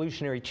the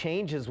evolutionary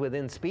changes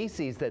within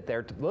species that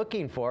they're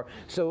looking for.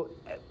 So,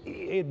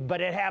 but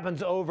it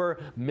happens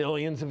over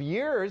millions of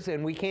years,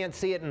 and we can't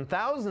see it in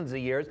thousands of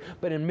years,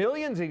 but in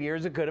millions of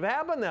years it could have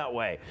happened that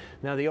way.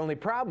 Now, the only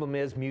problem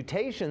is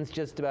mutations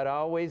just about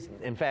always,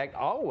 in fact,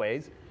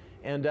 always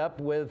end up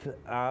with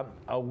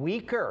a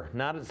weaker,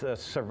 not as a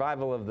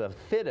survival of the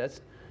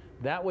fittest.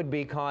 That would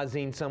be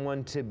causing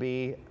someone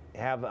to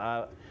have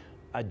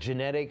a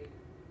genetic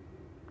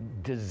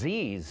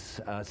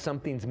disease.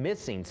 Something's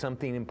missing,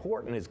 something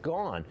important is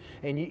gone,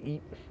 and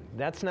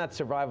that's not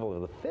survival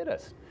of the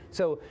fittest.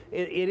 So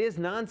it is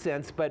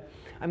nonsense, but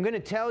I'm going to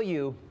tell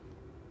you.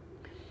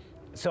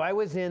 So I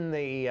was in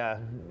the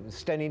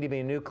studying to be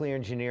a nuclear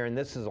engineer, and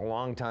this is a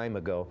long time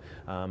ago.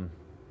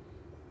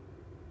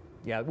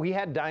 Yeah, we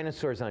had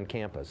dinosaurs on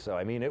campus, so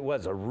I mean, it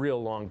was a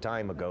real long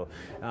time ago.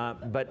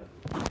 But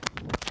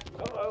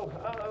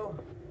Uh-oh.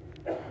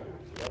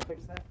 Gotta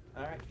fix that.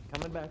 All right,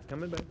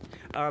 coming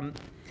back.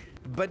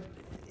 But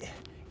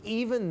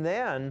even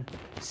then,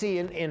 see,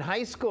 in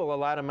high school, a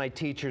lot of my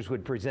teachers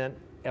would present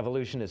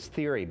evolution as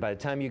theory. By the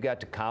time you got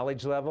to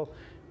college level,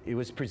 it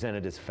was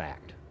presented as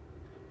fact.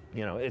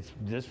 You know, it's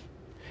this.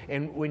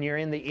 And when you're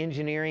in the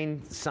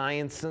engineering,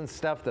 science and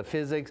stuff, the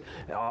physics,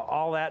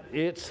 all that,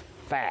 it's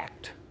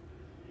fact.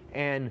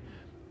 And,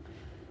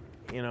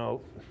 you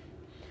know,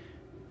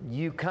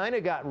 you kind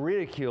of got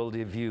ridiculed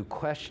if you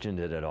questioned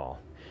it at all.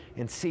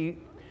 And see,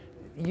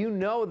 you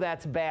know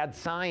that's bad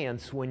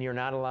science when you're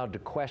not allowed to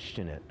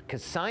question it.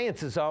 Because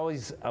science is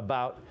always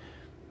about,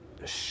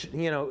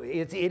 you know,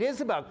 it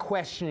is about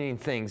questioning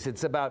things.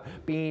 It's about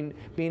being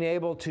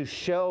able to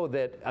show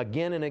that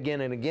again and again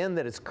and again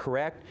that it's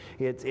correct.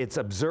 It's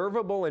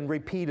observable and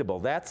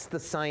repeatable. That's the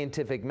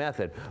scientific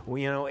method.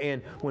 You know,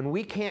 and when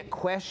we can't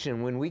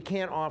question, when we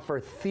can't offer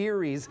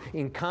theories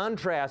in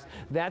contrast,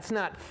 that's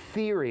not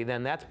theory.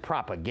 Then that's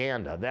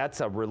propaganda.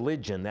 That's a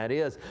religion. That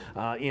is,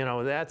 you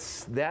know,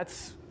 that's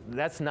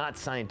not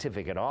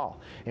scientific at all.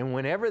 And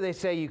whenever they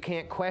say you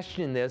can't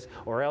question this,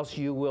 or else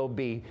you will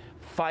be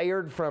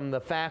fired from the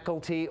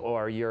faculty,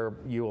 or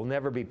you will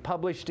never be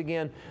published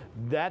again,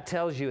 that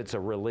tells you it's a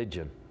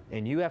religion.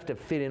 And you have to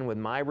fit in with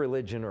my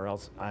religion, or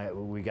else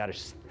we got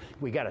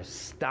to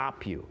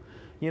stop you.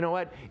 You know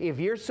what? If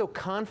you're so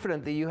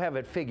confident that you have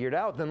it figured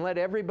out, then let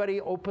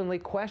everybody openly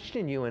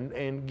question you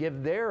and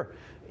give their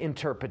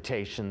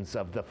interpretations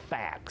of the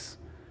facts.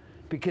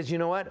 Because you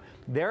know what?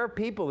 There are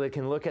people that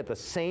can look at the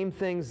same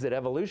things that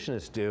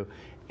evolutionists do,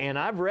 and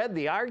I've read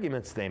the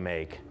arguments they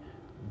make.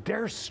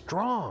 They're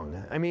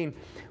strong. I mean,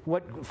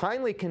 what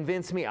finally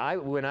convinced me,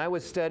 when I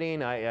was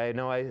studying, I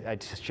know I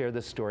share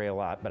this story a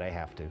lot, but I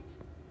have to.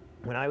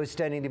 When I was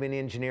studying to be an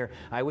engineer,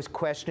 I was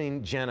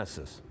questioning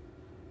Genesis.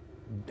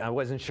 I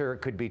wasn't sure it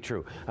could be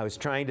true. I was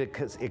trying to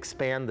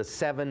expand the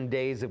 7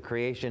 days of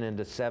creation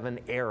into 7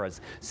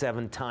 eras,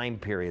 7 time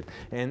periods.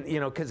 And,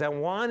 you know, because I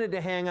wanted to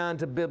hang on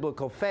to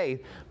biblical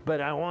faith, but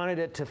I wanted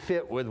it to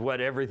fit with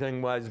what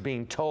everything was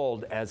being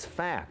told as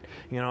fact.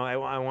 You know,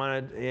 I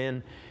wanted,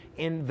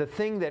 and the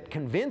thing that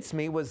convinced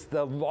me was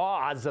the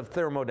laws of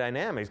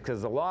thermodynamics,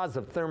 because the laws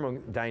of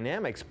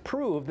thermodynamics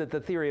prove that the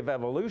theory of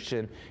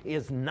evolution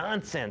is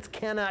nonsense,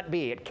 cannot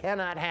be, it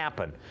cannot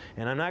happen.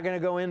 And I'm not going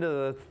to go into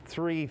the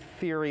 3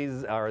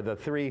 theories, or the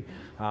 3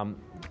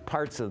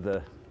 parts of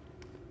the,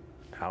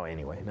 oh,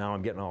 anyway, now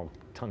I'm getting all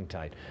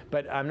tongue-tied.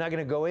 But I'm not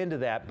going to go into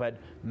that, but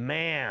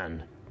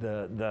man,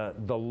 the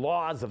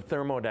laws of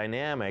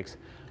thermodynamics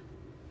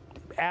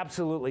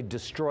absolutely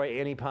destroy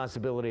any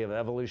possibility of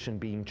evolution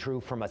being true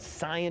from a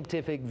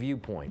scientific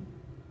viewpoint.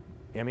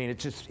 I mean,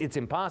 it's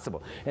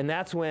impossible. And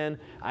that's when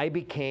I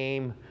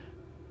became,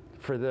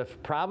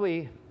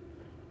 probably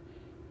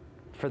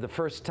for the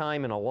first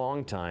time in a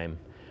long time,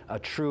 a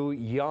true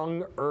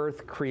young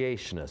earth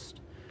creationist.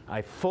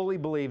 I fully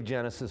believe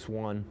Genesis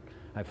 1.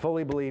 I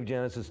fully believe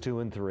Genesis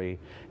 2 and 3,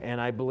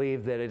 and I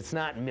believe that it's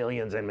not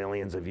millions and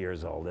millions of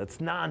years old.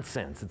 It's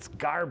nonsense. It's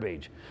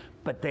garbage.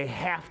 But they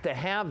have to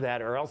have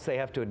that, or else they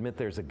have to admit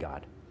there's a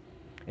God.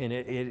 And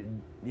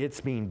it's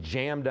being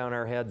jammed down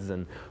our heads.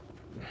 And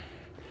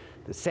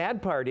the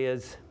sad part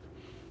is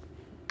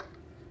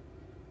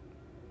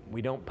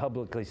we don't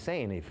publicly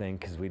say anything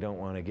because we don't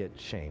want to get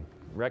shamed.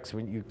 Rex,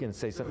 you can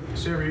say something.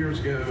 Several years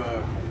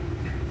ago,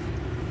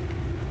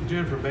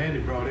 Jennifer Bandy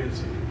brought in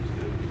some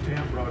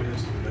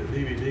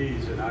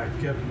DVDs, and I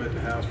kept them at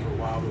the house for a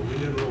while, but we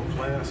did a little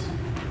class,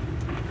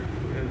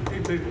 and a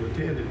few people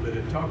attended, but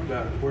it talked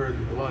about where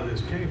a lot of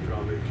this came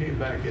from. It came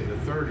back in the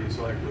 30s,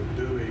 like with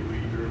Dewey.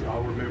 We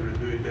all remember the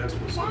Dewey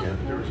Decimal System. Yeah.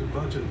 There was a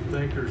bunch of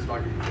thinkers,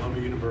 like at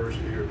Columbia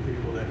University, or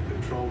people that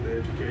controlled the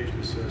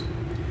education system,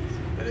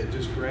 and it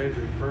just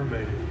gradually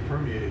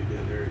permeated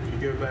in there. If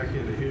you go back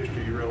into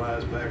history, you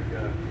realize back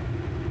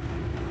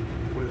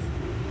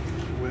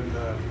when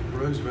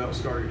Roosevelt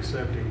started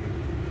accepting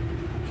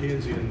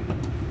Keynesian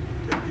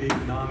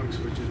economics,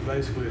 which is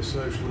basically a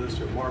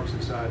socialist or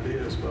Marxist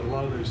ideas, but a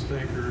lot of those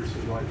thinkers,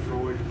 like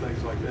Freud and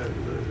things like that,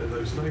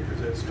 those thinkers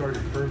that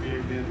started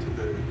permeating into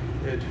the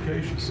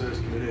education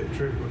system, and it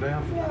trickled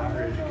down from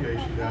higher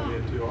education down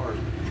into ours.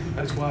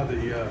 That's why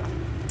the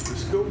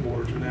school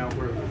boards are now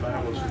where the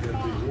battles are going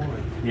to be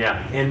won.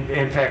 Yeah,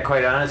 in fact,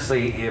 quite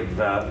honestly, if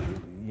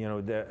you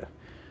know,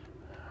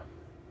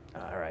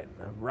 all right,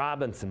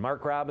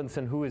 Mark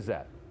Robinson, who is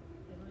that?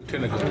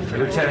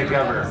 Lieutenant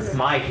Governor,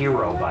 my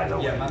hero, by the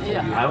way.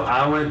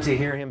 I went to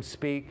hear him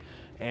speak,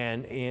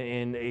 and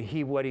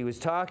what he was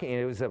talking,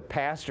 it was a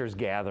pastor's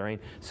gathering,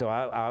 so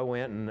I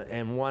went,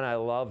 and I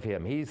love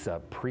him. He's a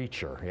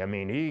preacher. I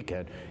mean,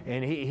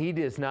 he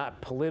is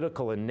not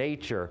political in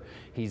nature.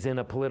 He's in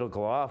a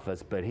political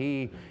office, but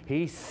he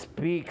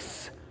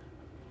speaks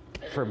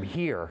from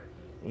here.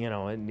 You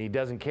know, and he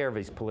doesn't care if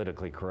he's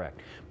politically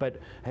correct. But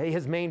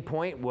his main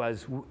point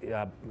was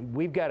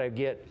we've got to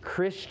get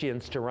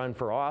Christians to run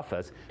for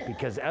office,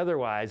 because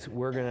otherwise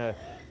we're going to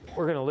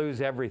we're going to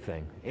lose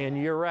everything.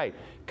 And you're right.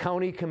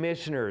 County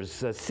commissioners,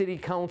 city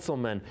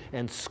councilmen,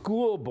 and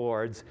school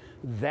boards,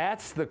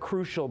 that's the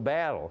crucial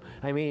battle.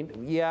 I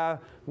mean, yeah,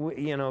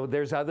 you know,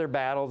 there's other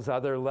battles,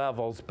 other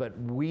levels, but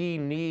we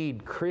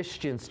need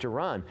Christians to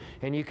run.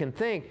 And you can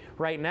think,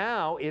 right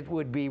now, it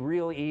would be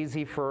real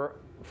easy for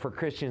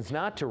Christians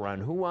not to run.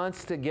 Who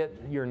wants to get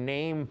your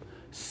name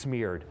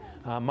smeared?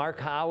 Mark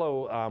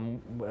Hollow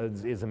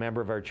is a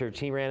member of our church.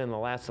 He ran in the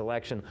last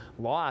election,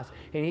 lost,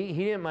 and he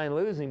didn't mind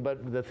losing,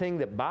 but the thing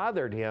that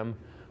bothered him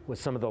was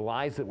some of the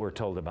lies that were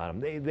told about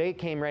him. They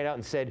came right out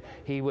and said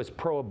he was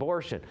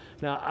pro-abortion.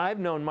 Now, I've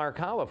known Mark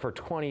Hollow for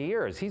 20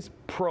 years. He's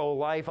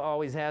pro-life,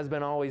 always has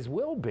been, always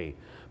will be.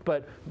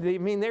 But, I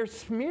mean, they're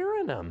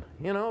smearing him,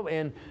 you know,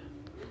 and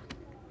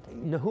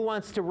who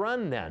wants to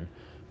run then?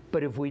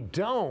 But if we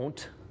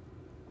don't,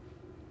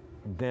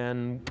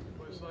 then...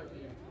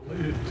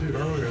 alluded to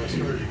earlier, I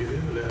started to get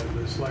into that,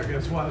 but it's like,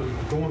 that's why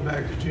going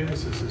back to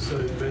Genesis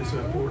has been so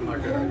important,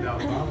 like our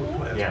Bible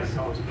class, yes.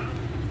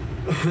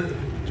 Because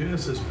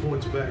Genesis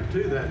points back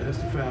to that. That's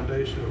the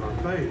foundation of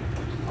our faith.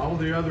 All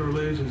the other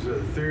religions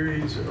or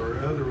theories or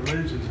other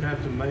religions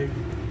have to make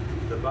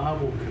the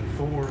Bible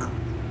conform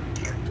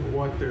to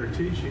what their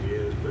teaching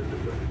is, but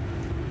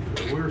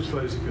we're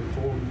supposed to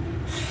conform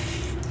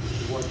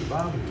to what the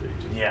Bible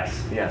teaches.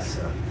 Yes, yes.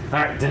 All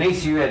right,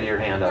 Denise, you had your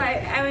hand up.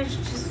 I was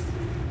just...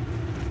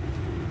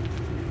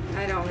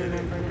 I don't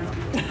remember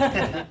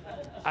now.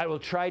 I will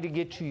try to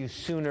get to you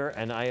sooner,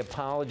 and I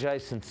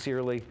apologize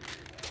sincerely.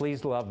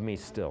 Please love me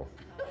still.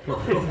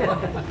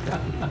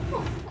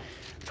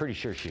 Pretty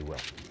sure she will.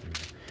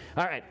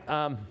 All right.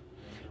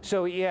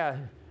 So, yeah.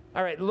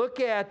 All right, look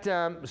at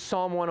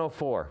Psalm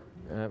 104.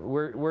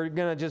 We're going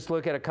to just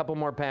look at a couple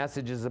more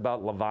passages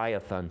about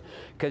Leviathan,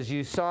 because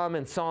you saw him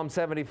in Psalm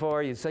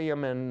 74, you see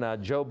him in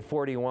Job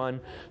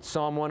 41.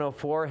 Psalm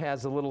 104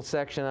 has a little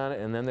section on it,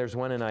 and then there's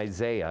one in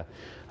Isaiah.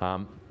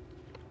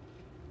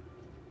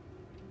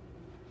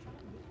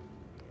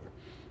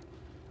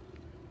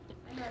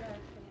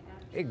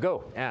 Hey,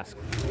 go, ask.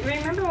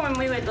 Remember when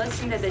we would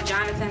listen to the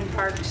Jonathan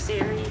Park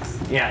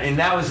series? Yeah, and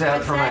that was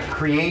from a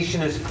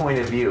creationist point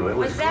of view. It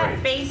was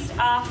that great. Based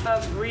off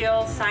of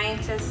real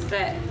scientists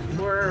that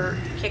were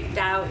kicked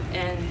out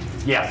and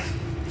yes,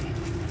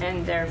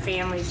 and their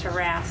families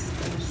harassed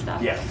and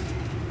stuff? Yes.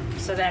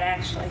 So that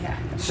actually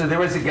happened. So there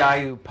was a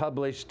guy who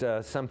published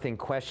something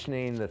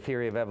questioning the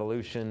theory of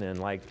evolution, and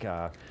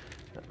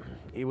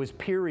it was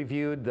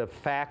peer-reviewed. The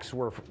facts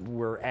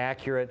were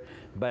accurate,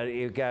 but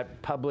it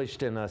got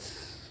published in a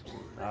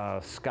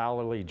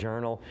scholarly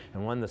journal,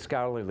 and when the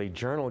scholarly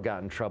journal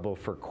got in trouble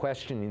for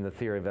questioning the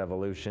theory of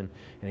evolution,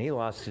 and he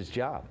lost his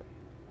job.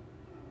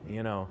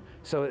 You know,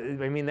 so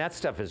I mean that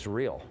stuff is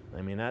real.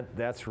 I mean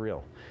that's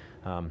real.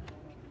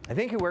 I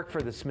think he worked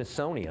for the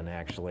Smithsonian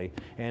actually,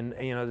 and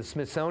you know the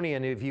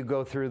Smithsonian. If you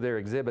go through their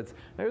exhibits,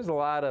 there's a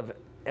lot of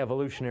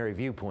evolutionary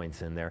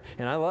viewpoints in there,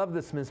 and I love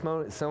the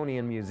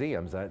Smithsonian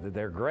museums.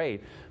 They're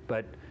great,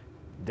 but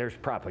there's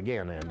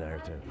propaganda in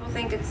there too. I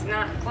think it's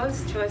not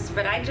close to us,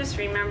 but I just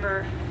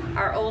remember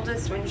our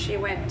oldest when she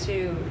went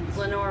to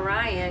Lenore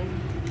Ryan,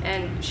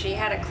 and she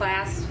had a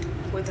class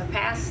with a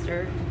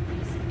pastor,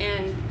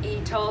 and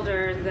he told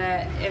her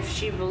that if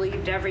she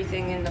believed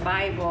everything in the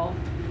Bible,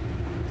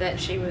 that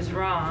she was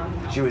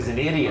wrong. She was an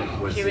idiot.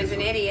 She was an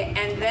idiot,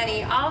 and then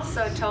he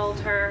also told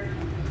her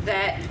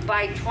that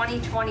by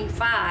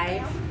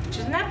 2025, which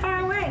isn't that far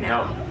away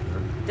now,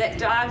 that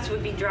dogs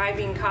would be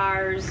driving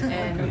cars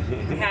and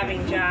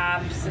having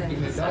jobs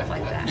and stuff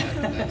like that,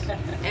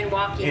 and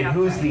walking And up.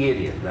 who's the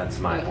idiot? That's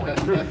my point.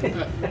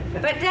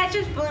 But that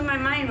just blew my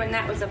mind when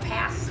that was a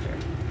pastor.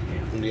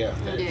 Yeah.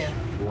 Yeah.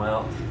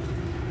 Well,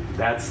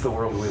 that's the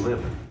world we live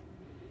in.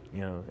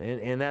 You know,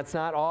 and that's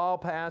not all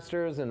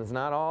pastors, and it's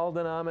not all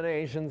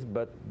denominations,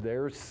 but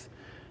there's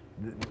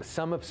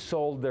some have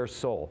sold their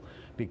soul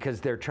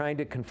because they're trying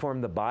to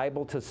conform the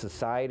Bible to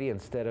society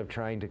instead of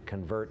trying to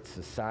convert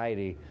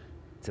society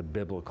to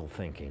biblical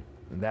thinking.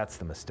 And that's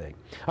the mistake.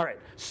 All right,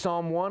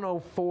 Psalm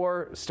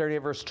 104, starting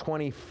at verse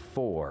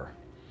 24.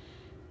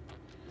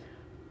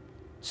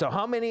 So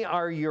how many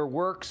are your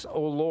works,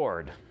 O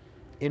Lord?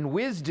 In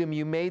wisdom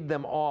you made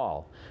them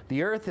all.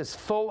 The earth is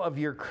full of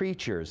your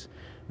creatures.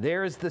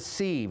 There is the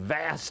sea,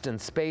 vast and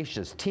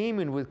spacious,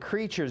 teeming with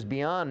creatures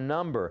beyond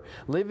number,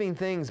 living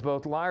things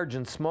both large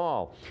and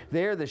small.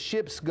 There the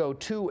ships go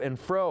to and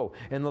fro,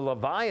 and the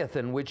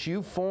Leviathan which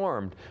you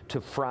formed to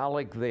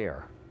frolic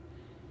there.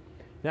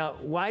 Now,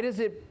 why does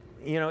it,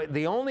 you know,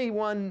 the only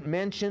one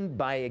mentioned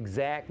by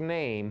exact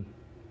name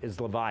is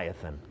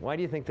Leviathan. Why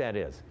do you think that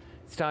is?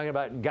 It's talking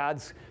about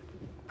God's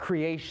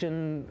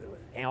creation,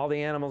 all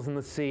the animals in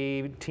the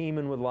sea,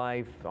 teeming with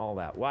life, all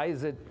that. Why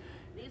is it?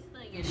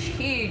 It's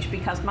huge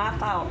because my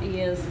thought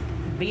is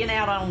being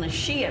out on the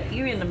ship,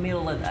 you're in the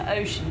middle of the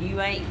ocean.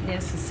 You ain't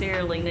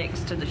necessarily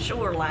next to the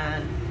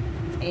shoreline.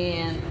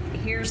 And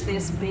here's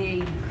this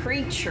big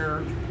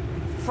creature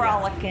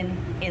frolicking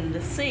in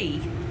the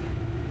sea.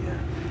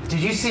 Did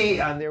you see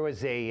there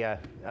was a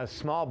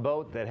small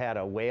boat that had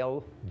a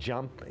whale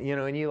jump, you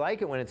know, and you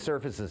like it when it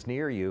surfaces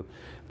near you,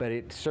 but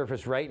it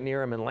surfaced right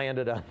near him and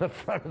landed on the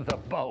front of the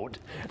boat.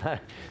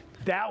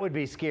 That would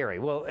be scary.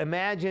 Well,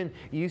 imagine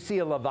you see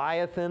a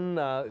Leviathan,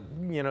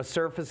 you know,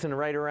 surfacing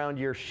right around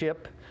your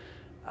ship.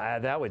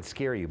 That would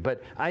scare you.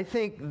 But I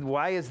think,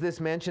 why is this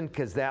mentioned?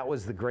 Because that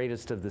was the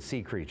greatest of the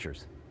sea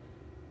creatures.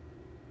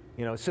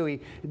 You know, so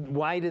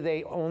why do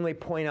they only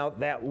point out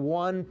that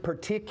one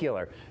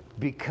particular?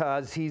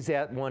 Because he's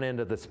at one end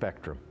of the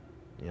spectrum.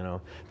 You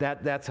know,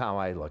 that's how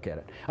I look at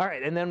it. All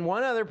right, and then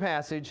one other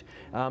passage,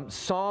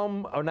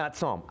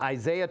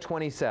 Isaiah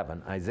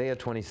 27. Isaiah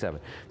 27.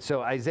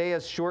 So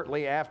Isaiah's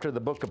shortly after the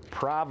book of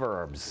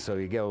Proverbs. So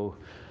you go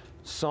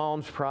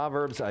Psalms,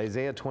 Proverbs,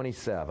 Isaiah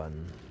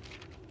 27.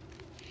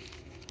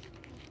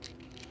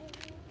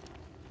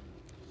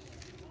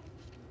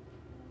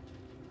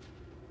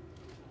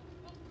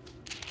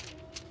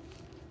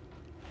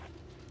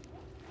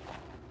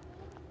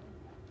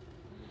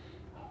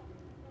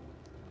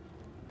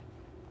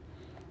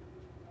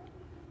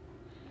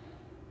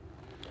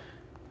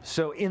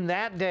 So in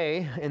that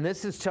day, and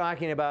this is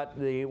talking about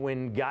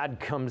when God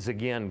comes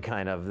again,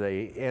 kind of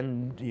the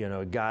end. You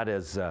know, God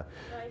is. Isaiah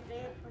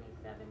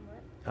 27,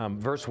 what?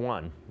 Verse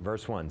 1.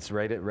 Verse 1. It's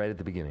right at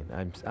the beginning.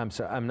 I'm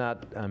sorry.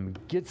 I'm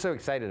get so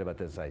excited about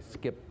this. I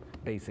skip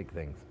basic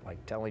things like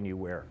telling you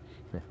where.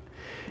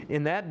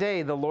 In that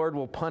day, the Lord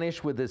will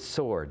punish with his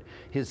sword,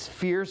 his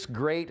fierce,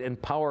 great,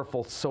 and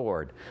powerful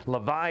sword.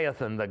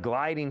 Leviathan, the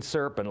gliding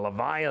serpent,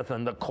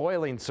 Leviathan, the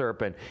coiling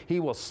serpent. He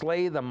will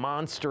slay the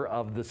monster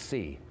of the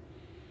sea.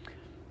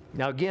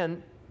 Now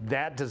again,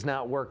 that does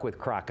not work with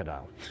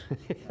crocodile.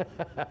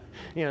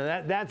 You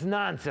know, that's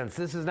nonsense.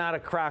 This is not a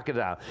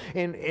crocodile.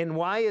 And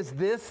why is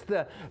this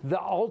the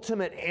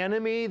ultimate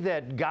enemy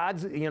that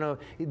God's, you know,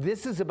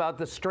 this is about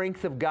the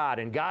strength of God.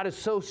 And God is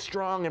so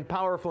strong and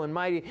powerful and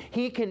mighty,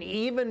 he can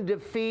even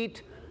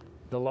defeat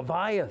the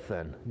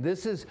Leviathan.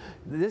 This is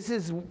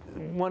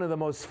one of the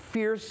most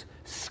fierce,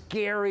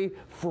 scary,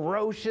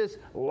 ferocious,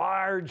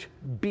 large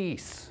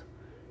beasts.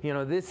 You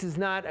know, this is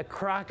not a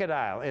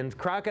crocodile, and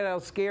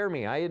crocodiles scare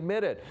me, I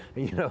admit it,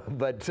 you know,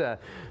 but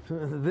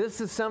this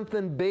is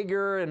something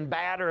bigger and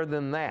badder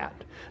than that.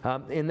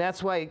 And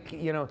that's why,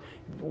 you know,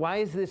 why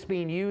is this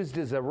being used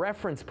as a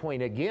reference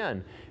point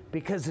again?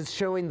 Because it's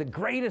showing the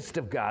greatest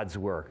of God's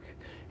work.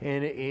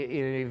 And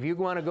if you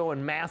want to go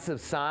in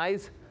massive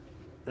size,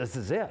 this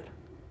is it.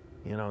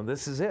 You know,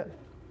 this is it.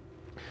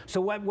 So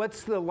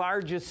what's the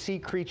largest sea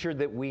creature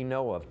that we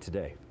know of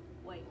today?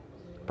 Whales.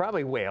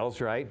 Probably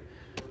whales, right?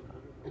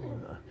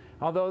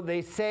 Although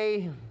they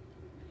say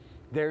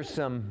there's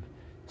some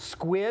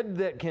squid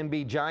that can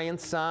be giant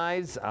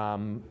size.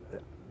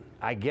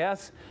 I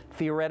guess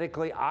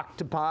theoretically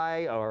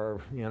octopi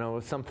or, you know,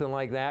 something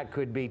like that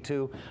could be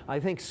too. I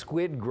think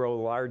squid grow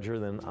larger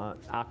than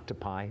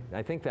octopi.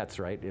 I think that's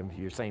right. If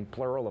you're saying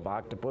plural of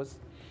octopus,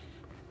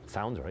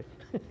 sounds right.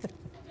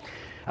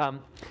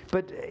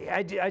 But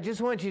I just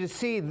want you to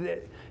see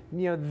that,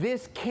 you know,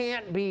 this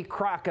can't be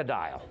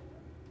crocodile.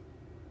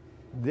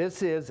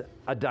 This is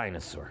a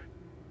dinosaur.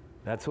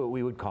 That's what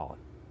we would call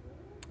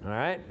it. All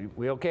right,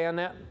 we okay on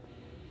that?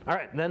 All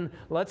right, then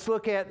let's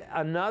look at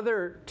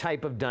another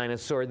type of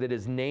dinosaur that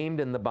is named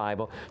in the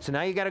Bible. So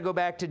now you got to go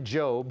back to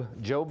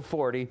Job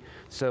 40.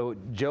 So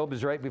Job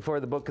is right before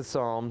the book of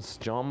Psalms.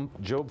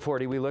 Job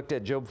 40, we looked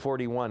at Job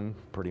 41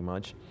 pretty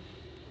much.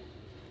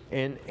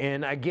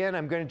 And again,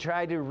 I'm going to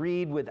try to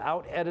read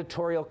without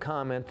editorial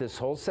comment this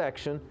whole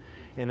section.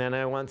 And then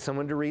I want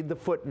someone to read the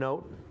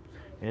footnote.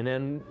 And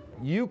then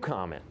you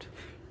comment.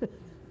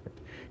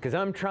 Because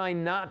I'm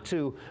trying not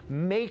to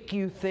make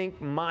you think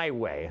my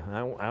way.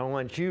 I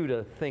want you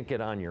to think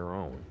it on your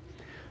own.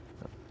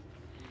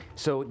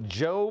 So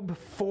Job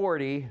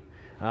 40,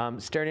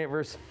 starting at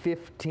verse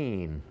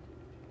 15.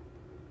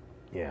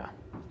 Yeah.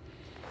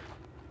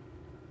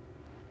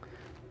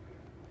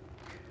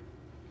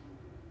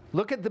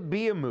 Look at the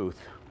behemoth,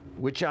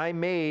 which I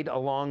made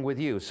along with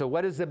you. So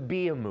what is a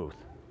behemoth?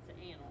 It's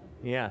an animal.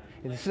 Yeah,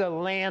 this is a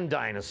land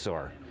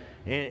dinosaur.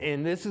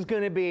 And this is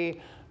going to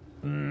be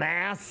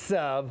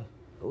massive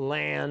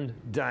land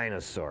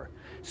dinosaur.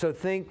 So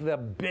think the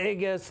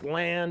biggest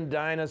land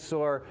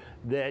dinosaur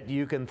that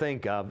you can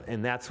think of,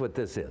 and that's what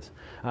this is.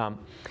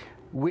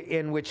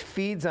 In which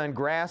feeds on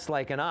grass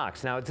like an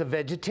ox. Now, it's a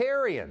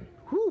vegetarian.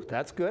 Whew,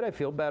 that's good. I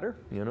feel better,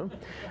 you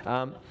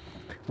know.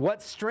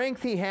 What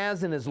strength he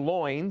has in his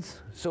loins.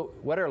 So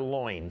what are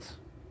loins?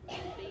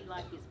 It'd be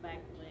like his back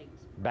legs.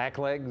 Back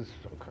legs?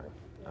 Okay.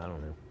 I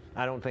don't know.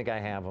 I don't think I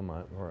have them,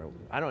 or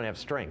I don't have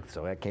strength,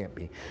 so that can't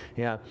be.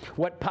 Yeah.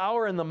 What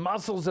power in the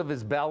muscles of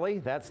his belly?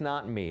 That's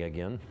not me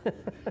again.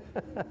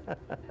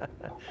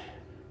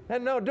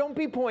 And no, don't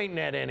be pointing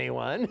at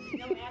anyone.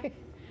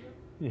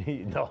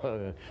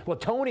 No. Well,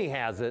 Tony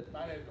has it.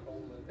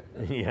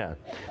 Yeah.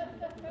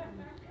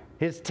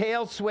 His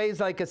tail sways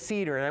like a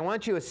cedar, and I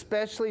want you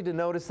especially to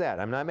notice that.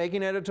 I'm not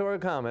making editorial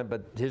comment,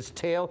 but his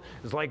tail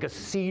is like a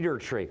cedar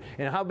tree.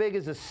 And how big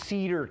is a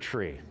cedar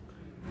tree?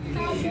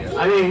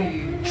 I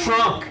mean,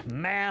 trunk,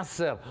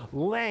 massive.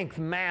 Length,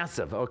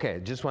 massive. Okay,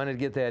 just wanted to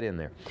get that in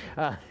there.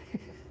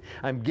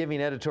 I'm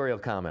giving editorial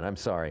comment. I'm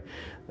sorry.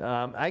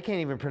 I can't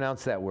even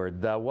pronounce that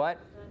word. The what?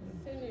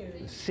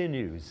 Sinews.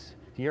 Sinews.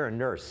 You're a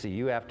nurse, so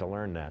you have to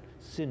learn that.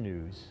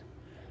 Sinews.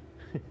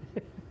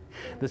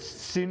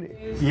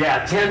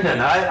 Yeah, tendon.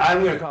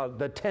 I'm going to call it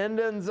the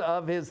tendons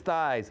of his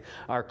thighs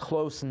are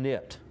close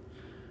knit.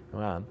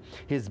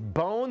 His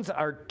bones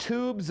are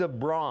tubes of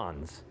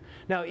bronze.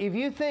 Now, if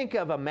you think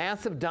of a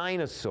massive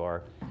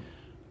dinosaur,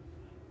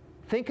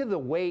 think of the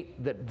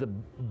weight that the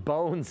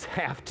bones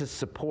have to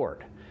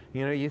support.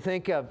 You know, you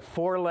think of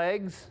 4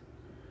 legs.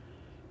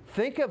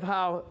 Think of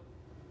how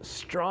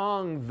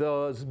strong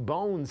those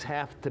bones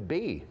have to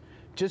be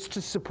just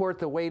to support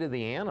the weight of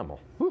the animal.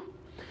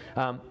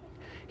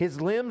 His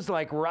limbs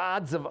like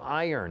rods of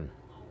iron.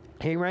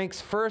 He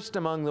ranks first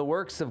among the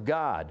works of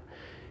God,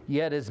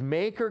 yet his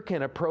maker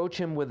can approach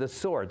him with a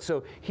sword.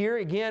 So here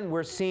again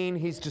we're seeing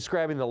he's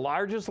describing the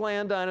largest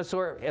land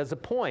dinosaur as a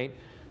point.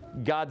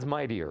 God's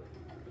mightier.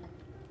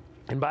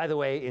 And by the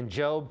way, in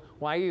Job,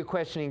 why are you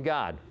questioning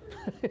God?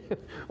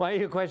 Why are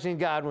you questioning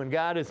God when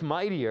God is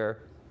mightier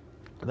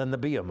than the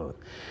behemoth?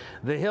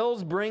 The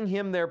hills bring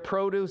him their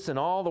produce, and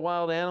all the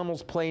wild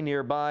animals play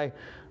nearby.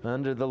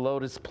 Under the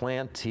lotus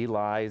plant he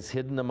lies,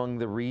 hidden among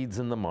the reeds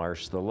in the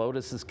marsh. The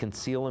lotuses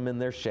conceal him in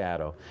their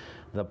shadow.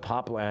 The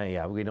poplar,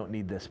 yeah, we don't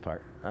need this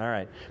part. All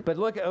right. But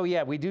look, oh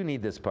yeah, we do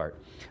need this part.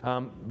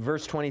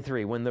 Verse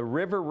 23, when the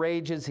river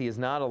rages, he is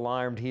not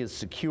alarmed. He is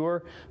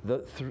secure.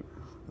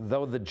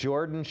 Though the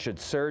Jordan should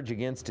surge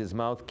against his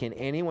mouth, can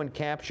anyone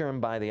capture him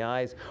by the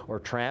eyes or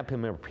trap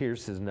him or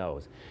pierce his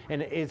nose?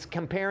 And it's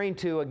comparing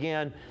to,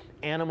 again,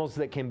 animals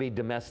that can be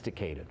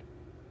domesticated.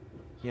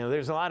 You know,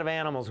 there's a lot of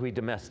animals we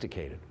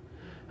domesticated.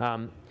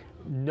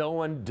 No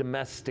one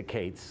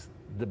domesticates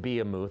the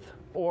behemoth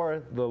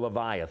or the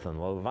leviathan.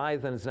 The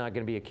leviathan is not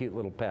going to be a cute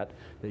little pet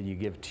that you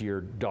give to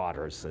your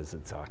daughters, as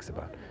it talks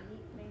about.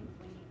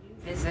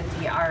 Visit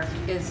the ark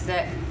is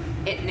that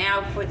it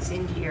now puts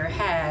into your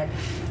head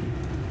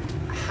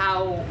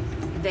how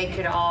they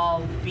could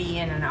all be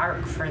in an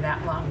ark for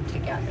that long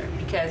together.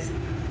 Because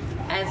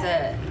as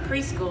a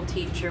preschool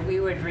teacher, we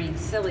would read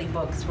silly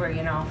books where,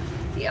 you know,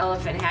 the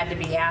elephant had to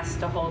be asked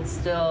to hold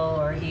still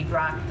or he'd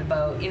rock the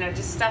boat, you know,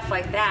 just stuff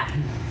like that.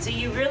 So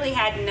you really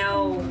had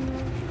no,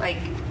 like,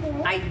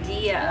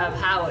 idea of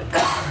how it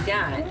could be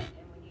done. And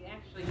when you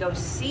actually go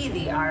see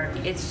the ark,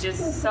 it's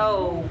just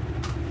so,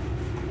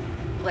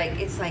 like,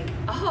 it's like,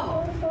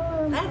 oh,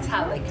 that's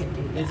how they could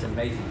do that. It's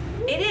amazing.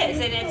 It is,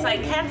 and it's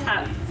like,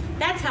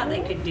 that's how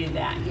they could do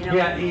that, you know?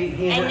 Yeah,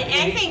 and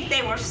I think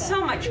they were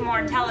so much more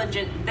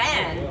intelligent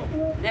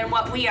then than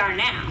what we are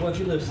now. Well, if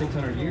you live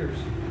 600 years,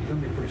 you're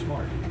going to be pretty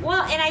smart.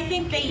 Well, and I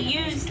think they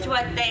used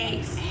what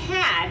they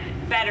had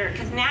better,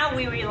 because now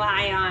we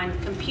rely on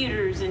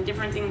computers and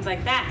different things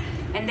like that,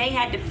 and they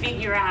had to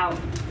figure out.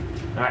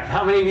 All right,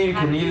 how many of you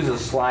can use a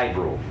slide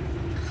rule?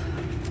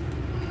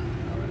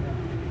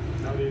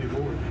 Not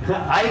anymore.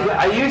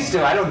 I used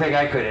to. I don't think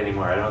I could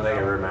anymore. I don't think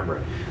I remember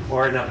it.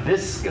 Or an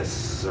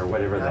hibiscus or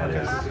whatever that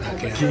is.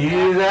 Can you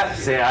do that?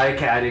 Say, I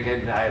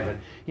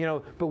haven't. You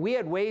know, but we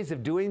had ways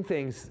of doing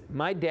things.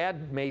 My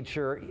dad made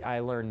sure I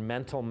learned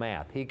mental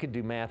math. He could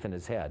do math in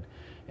his head,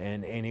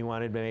 and he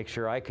wanted to make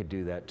sure I could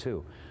do that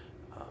too.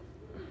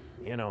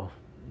 You know,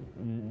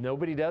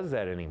 nobody does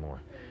that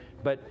anymore.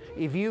 But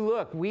if you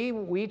look,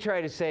 we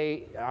try to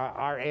say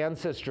our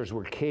ancestors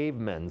were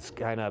cavemen,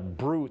 kind of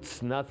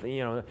brutes, nothing,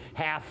 you know,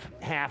 half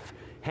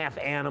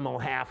animal,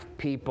 half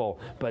people,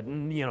 but,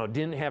 you know,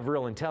 didn't have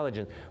real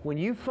intelligence. When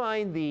you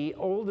find the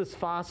oldest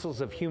fossils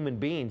of human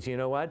beings, you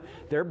know what?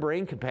 Their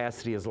brain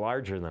capacity is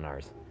larger than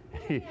ours.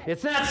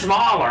 It's not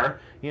smaller,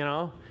 you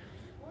know.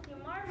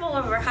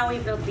 Over how he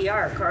built the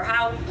ark or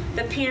how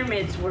the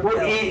pyramids were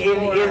built.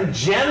 In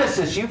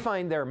Genesis, you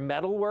find there are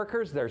metal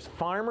workers, there's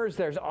farmers,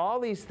 there's all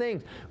these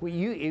things.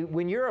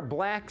 When you're a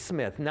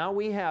blacksmith, now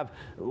we have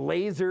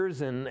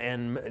lasers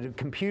and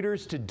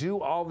computers to do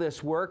all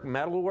this work,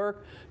 metal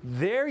work.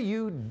 There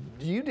you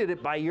did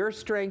it by your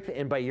strength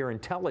and by your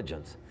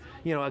intelligence.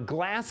 You know, a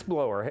glass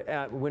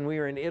blower, when we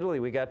were in Italy,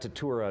 we got to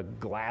tour a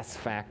glass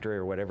factory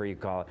or whatever you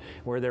call it,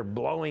 where they're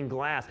blowing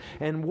glass.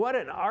 And what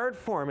an art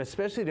form,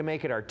 especially to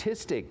make it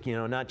artistic, you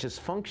know, not just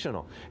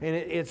functional. And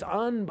it's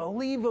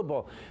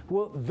unbelievable.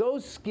 Well,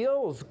 those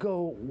skills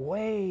go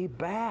way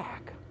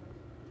back.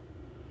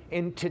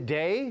 And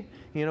today,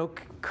 you know,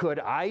 could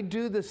I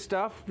do the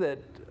stuff that,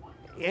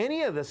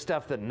 any of the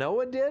stuff that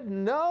Noah did?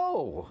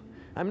 No.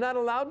 I'm not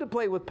allowed to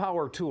play with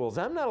power tools.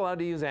 I'm not allowed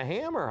to use a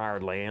hammer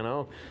hardly, you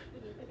know.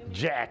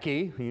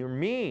 Jackie, you're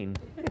mean.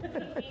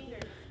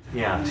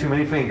 Yeah, too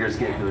many fingers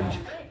get good.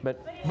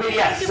 But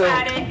yeah, think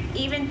about it,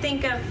 even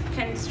think of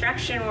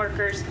construction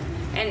workers,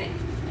 and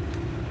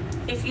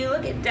if you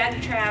look at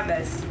Doug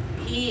Travis,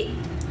 he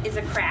is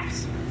a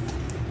craftsman,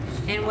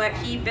 and what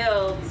he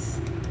builds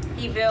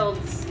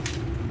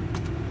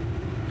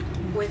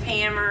with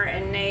hammer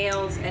and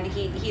nails, and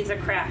he's a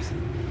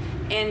craftsman.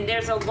 And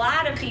there's a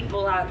lot of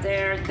people out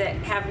there that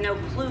have no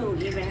clue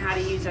even how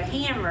to use a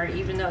hammer,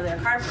 even though they're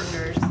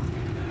carpenters,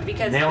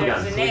 because Nail there's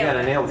gun. a We nail got a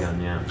gun. nail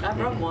gun, yeah. I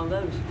broke one of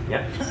those.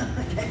 Yep.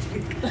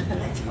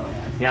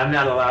 Yeah, I'm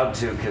not allowed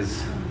to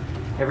because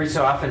every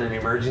so often in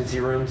emergency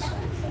rooms,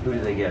 who do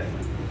they get?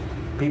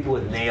 People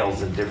with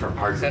nails in different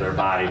parts of their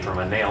body from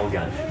a nail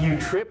gun. You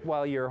trip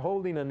while you're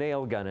holding a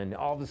nail gun and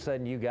all of a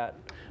sudden you got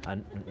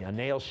a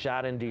nail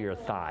shot into your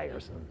thigh or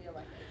something.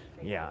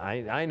 Yeah,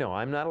 I know,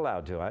 I'm not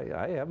allowed to.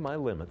 I have my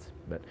limits.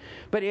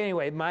 But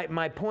anyway,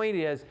 my point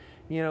is,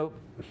 you know,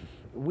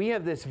 we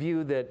have this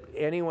view that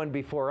anyone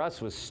before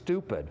us was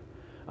stupid.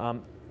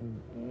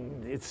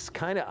 It's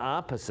kind of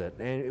opposite.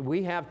 And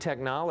we have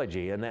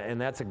technology,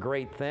 and that's a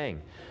great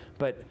thing.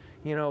 But,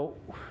 you know,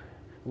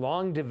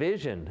 long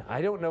division,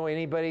 I don't know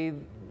anybody,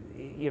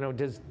 you know,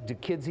 do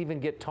kids even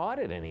get taught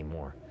it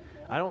anymore?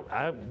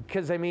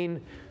 Because I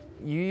mean,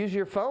 you use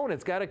your phone,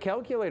 it's got a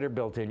calculator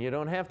built in. You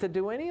don't have to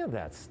do any of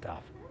that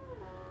stuff.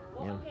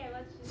 Well, okay,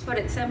 let's just put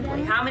it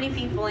simply. How many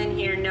people in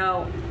here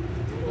know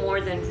more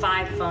than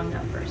 5 phone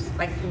numbers?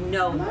 Like,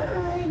 no.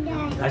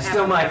 I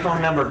still my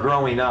phone number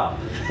growing up.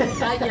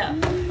 Yeah.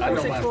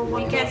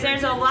 Because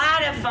there's a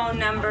lot of phone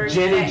numbers.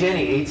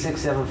 Jenny,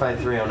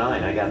 8675309.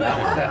 I got that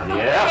one down.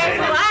 Yeah. There's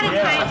baby. a lot of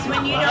times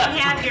when you don't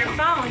have your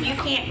phone, you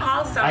can't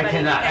call somebody. I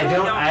cannot. because you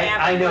don't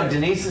have I know it.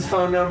 Denise's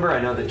phone number. I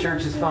know the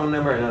church's phone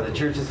number. I know the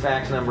church's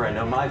fax number. I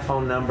know my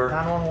phone number.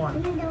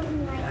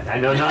 911. I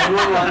know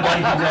 911.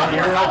 Thank you, Jen.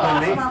 You're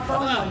helping me. My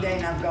phone one day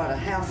and I've got a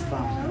house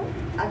phone.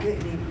 I don't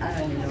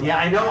even know. Yeah,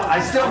 I know. I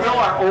still know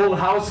our old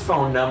house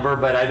phone number,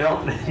 but I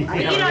don't. You don't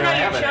know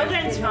have your it.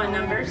 children's phone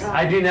numbers.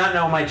 I do not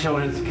know my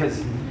children's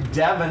because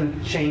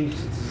Devin changed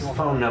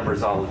phone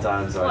numbers all the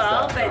time. So I Well,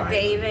 stopped but trying.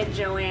 David,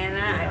 Joanna,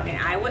 Yeah. I mean,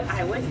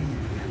 I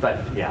wouldn't.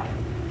 But yeah,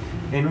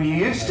 and we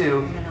used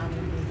to.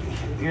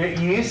 You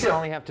used to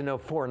only have to know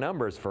 4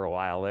 numbers for a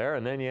while there,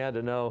 and then you had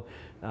to know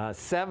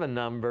 7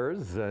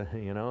 numbers.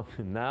 You know,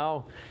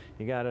 now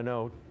you got to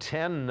know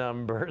 10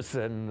 numbers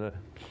and.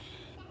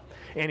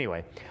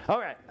 Anyway, all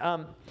right.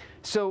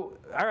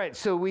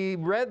 So we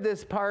read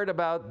this part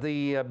about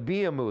the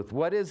behemoth.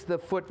 What does the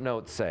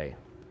footnote say?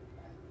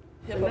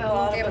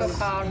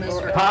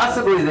 Hippopotamus.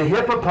 Possibly the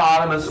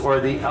hippopotamus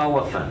or the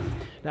elephant.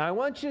 Now I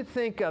want you to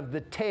think of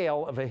the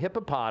tail of a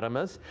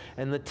hippopotamus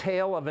and the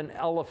tail of an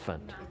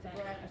elephant.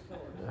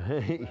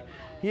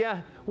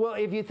 Yeah, well,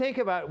 if you think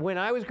about when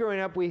I was growing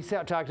up, we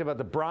talked about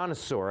the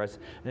brontosaurus,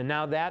 and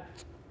now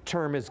that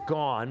term is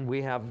gone.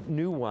 We have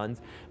new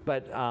ones,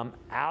 but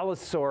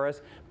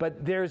Allosaurus.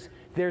 But there's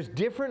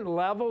different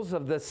levels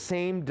of the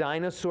same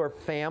dinosaur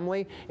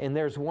family, and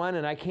there's one,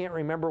 and I can't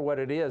remember what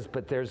it is,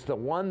 but there's the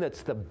one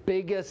that's the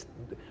biggest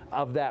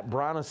of that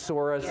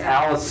Brontosaurus,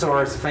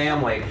 Allosaurus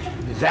family.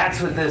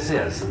 That's what this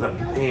is,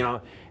 you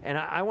know. And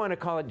I want to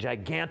call it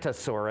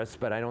Gigantosaurus,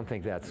 but I don't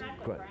think that's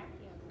good.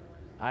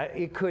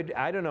 It could,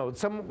 I don't know.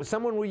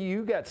 Someone,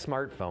 you got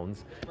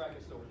smartphones.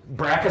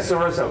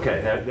 Brachiosaurus.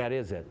 Okay, that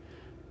is it.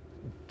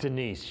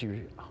 Denise, you're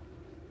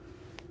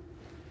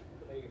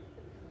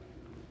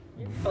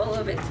Full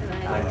of it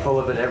tonight. I'm full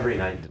of it every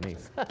night,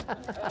 Denise.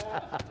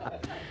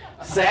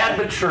 Sad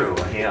but true,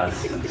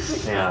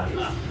 yes. Yeah.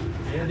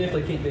 It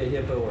definitely can't be a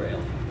hippo or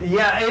elk.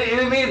 Yeah,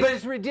 I mean, but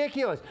it's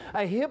ridiculous.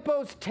 A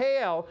hippo's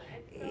tail,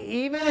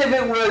 even if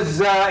it was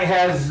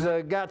has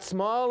got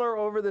smaller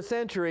over the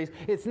centuries,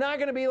 it's not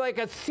going to be like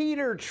a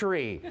cedar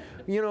tree.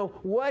 You know,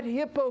 what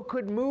hippo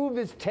could move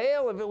his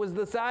tail if it was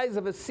the size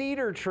of a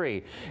cedar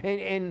tree?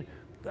 And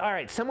all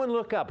right, someone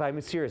look up. I'm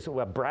serious.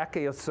 What,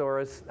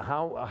 Brachiosaurus?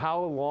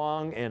 How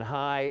long and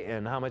high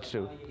and how much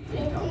to?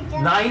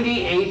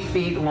 98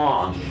 feet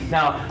long.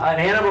 Now, an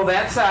animal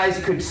that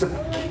size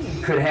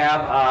could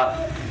have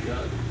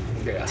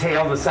a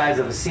tail the size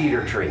of a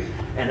cedar tree.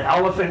 An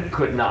elephant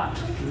could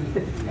not.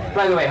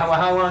 By the way,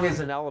 how long is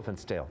an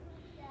elephant's tail?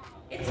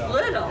 It's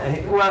little.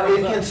 Well,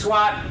 it can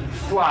swat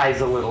flies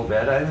a little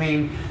bit. I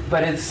mean,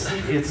 but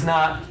it's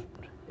not.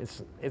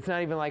 It's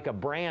not even like a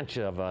branch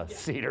of a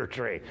cedar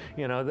tree.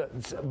 You know,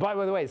 by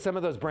the way, some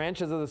of those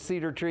branches of the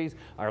cedar trees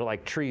are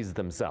like trees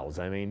themselves.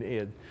 I mean,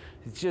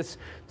 it's just,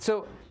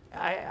 so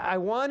I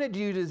wanted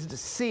you to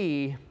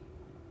see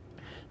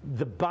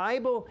the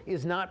Bible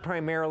is not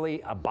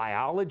primarily a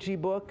biology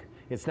book.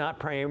 It's not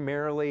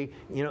primarily,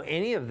 you know,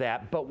 any of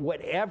that, but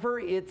whatever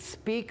it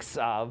speaks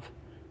of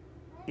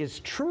is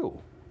true.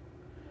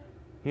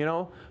 You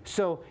know,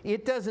 so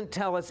it doesn't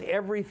tell us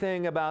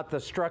everything about the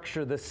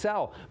structure of the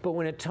cell, but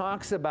when it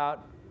talks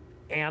about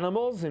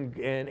animals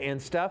and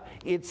stuff,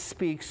 it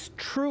speaks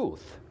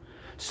truth.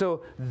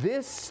 So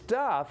this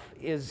stuff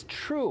is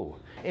true.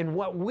 And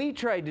what we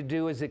tried to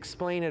do is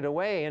explain it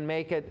away and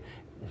make it,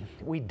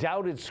 we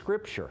doubted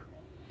Scripture.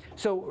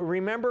 So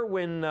remember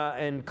when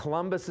in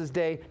Columbus's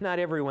day, not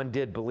everyone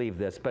did believe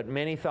this, but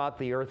many thought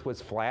the earth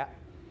was flat?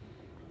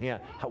 Yeah.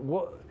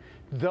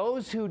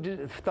 Those who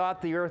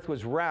thought the earth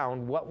was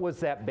round, what was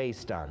that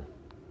based on?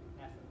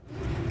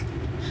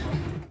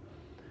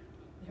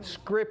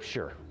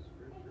 Scripture.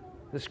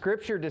 The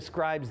Scripture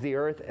describes the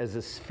earth as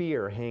a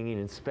sphere hanging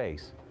in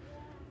space.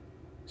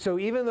 So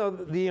even though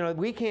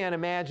we can't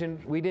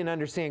imagine, we didn't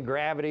understand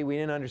gravity, we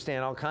didn't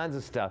understand all kinds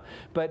of stuff,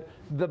 but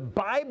the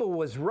Bible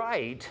was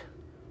right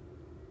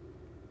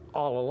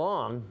all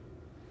along,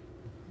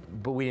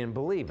 but we didn't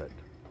believe it.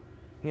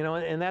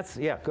 And that's,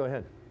 yeah, go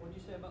ahead. What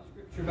did you say about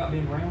Scripture about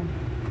being round?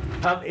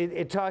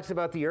 It talks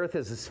about the earth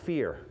as a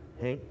sphere.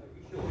 Hey? Are you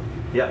sure?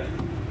 Yeah.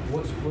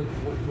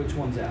 Which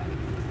one's that?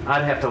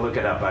 I'd have to look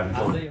it up. Isaiah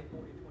 40:22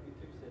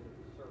 says it's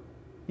a circle.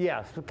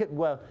 Yes.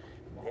 Well,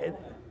 He says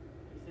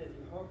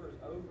he hovers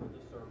over the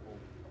circle.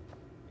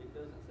 It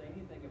doesn't say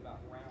anything about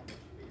round or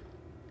sphere.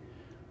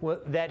 well,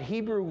 that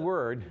Hebrew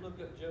word. If you look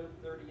up Job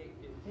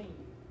 38:15,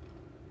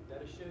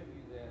 that'll show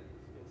you that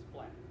it's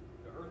flat.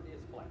 The earth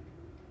is flat.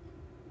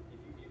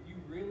 If you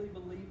really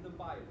believe the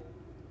Bible,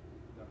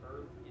 the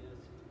earth is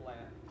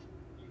flat.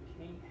 He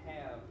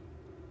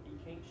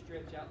can't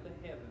stretch out the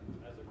heavens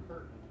as a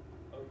curtain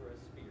over a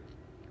sphere.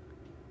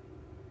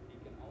 He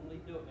can only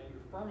do it. Now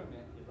your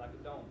firmament is like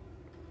a dome.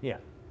 Yeah.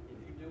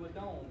 If you do a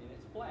dome and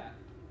it's flat,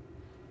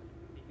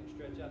 he can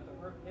stretch out the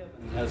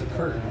heavens as a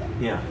curtain.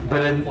 Yeah.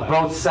 But in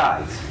both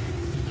sides.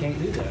 You can't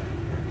do that.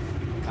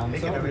 I'm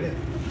sorry. You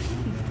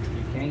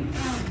can't.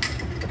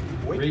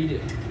 Read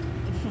it.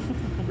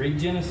 Read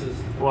Genesis.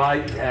 Well, I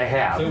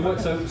have.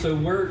 So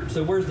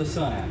where's the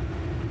sun at?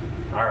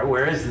 All right.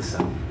 Where is the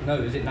sun? No,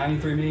 is it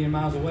 93 million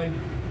miles away?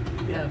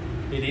 Yeah.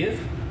 It is?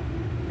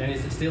 And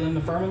is it still in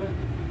the firmament?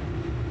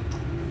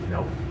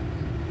 No.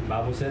 The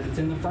Bible says it's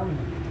in the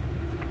firmament.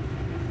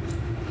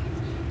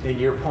 And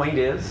your point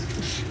is?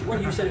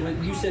 Well, you said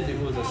it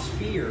was a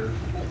sphere,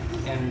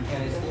 and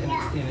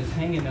it's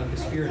hanging up a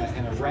sphere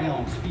in a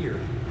round sphere.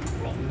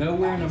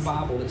 Nowhere in the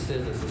Bible it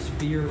says it's a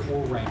sphere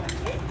or round.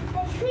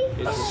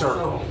 It's a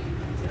circle.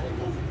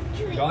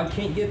 God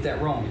can't get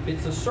that wrong. If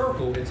it's a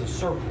circle, it's a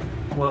circle.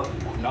 Well,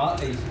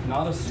 not a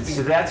sphere.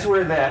 So that's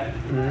where that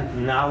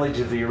knowledge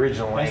of the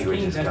original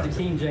language is. That's the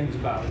King James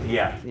Bible.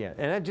 Yeah. Yeah.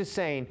 And I'm just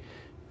saying,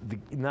 the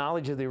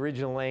knowledge of the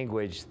original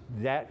language,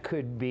 that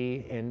could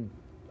be, and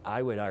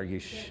I would argue.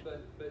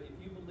 But if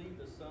you believe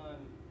the sun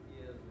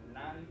is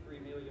 93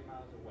 million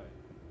miles away,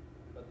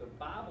 but the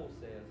Bible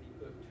says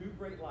he put two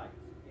great lights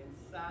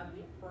inside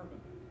the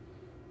firmament,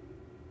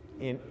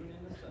 the moon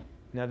and the sun.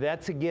 Now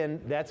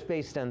that's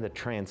based on the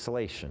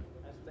translation.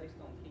 That's based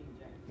on King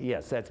James.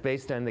 Yes, that's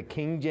based on the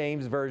King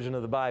James version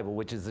of the Bible,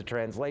 which is the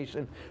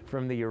translation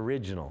from the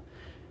original.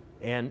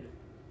 And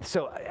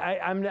so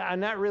I'm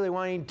not really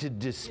wanting to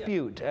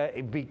dispute,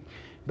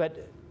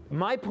 but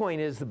my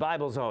point is the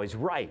Bible's always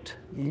right.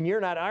 And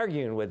you're not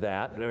arguing with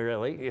that,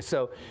 really.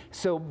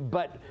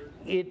 But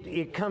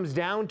it comes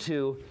down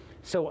to,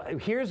 so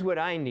here's what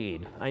I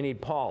need. I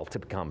need Paul to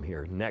come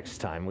here next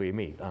time we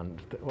meet.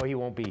 Well, he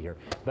won't be here.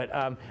 But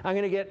I'm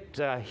going to get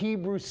a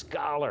Hebrew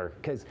scholar,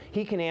 because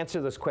he can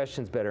answer those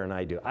questions better than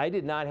I do. I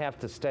did not have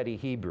to study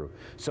Hebrew.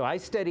 So I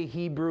study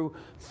Hebrew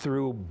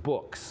through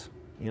books.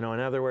 In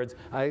other words,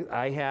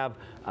 I have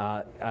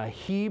a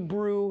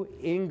Hebrew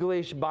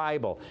English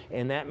Bible,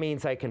 and that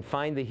means I can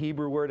find the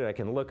Hebrew word and I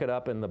can look it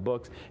up in the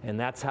books, and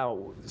that's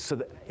how, so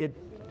that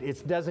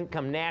it doesn't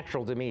come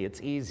natural to me.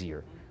 It's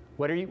easier.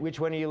 Which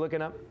one are you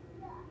looking up?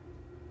 Oh,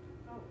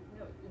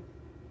 no, it's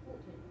 14.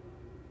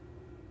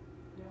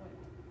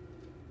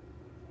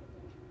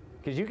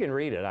 Because you can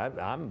read it.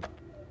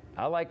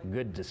 I like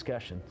good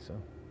discussion, so.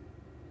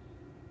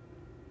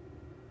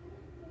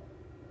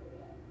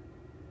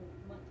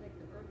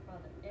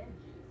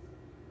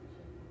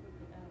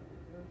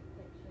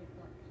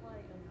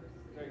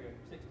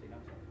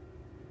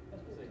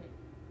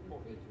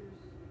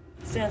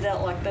 Stand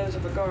out like those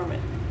of a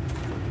garment.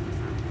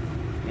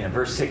 Yeah,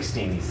 verse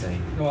 16 he's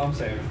saying. No, I'm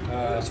saying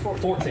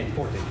 14.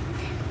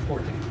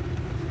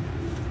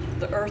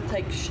 The earth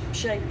takes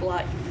shape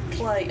like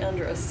clay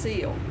under a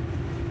seal.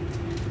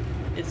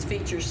 Its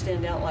features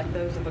stand out like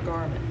those of a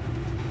garment.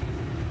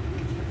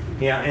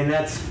 Yeah, and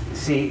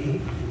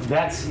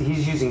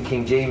he's using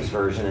King James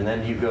Version, and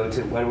then you go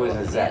to,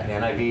 is that,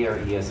 NIV or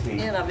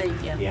ESV?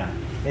 NIV, yeah. Yeah,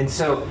 and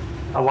so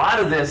a lot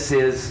of this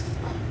is,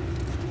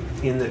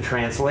 in the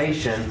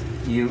translation,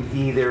 you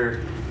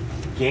either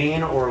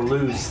gain or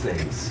lose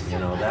things.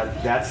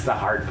 That's the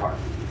hard part.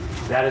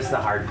 That is the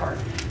hard part.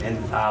 And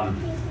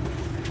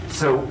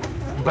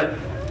but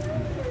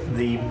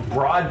the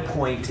broad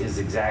point is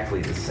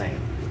exactly the same.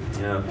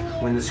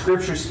 When the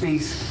scripture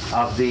speaks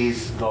of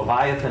these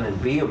Leviathan and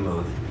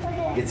Behemoth,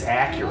 it's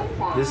accurate.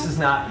 This is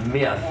not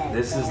myth.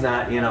 This is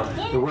not,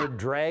 the word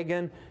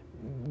dragon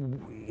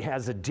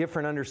has a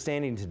different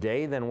understanding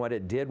today than what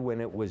it did when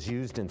it was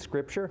used in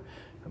scripture,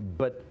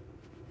 but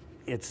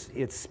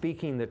it's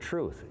speaking the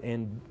truth.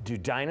 And do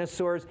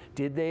dinosaurs,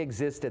 did they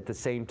exist at the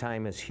same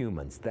time as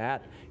humans?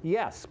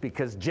 Yes,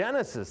 because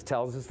Genesis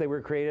tells us they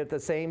were created at the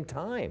same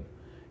time.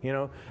 You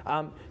know,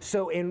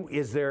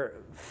 is there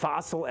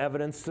fossil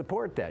evidence to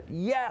support that?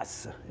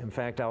 Yes. In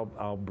fact,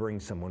 I'll bring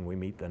some when we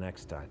meet the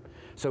next time.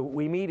 So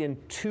we meet in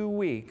 2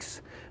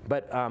 weeks,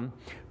 but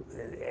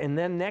and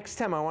then next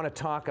time I want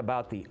to talk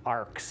about the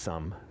ark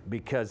some,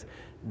 because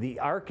the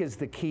ark is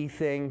the key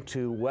thing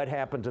to what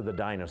happened to the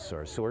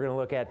dinosaurs. So we're going to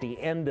look at the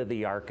end of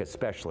the ark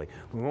especially.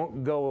 We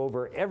won't go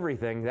over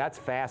everything. That's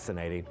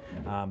fascinating,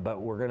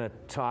 but we're going to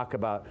talk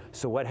about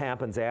what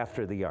happens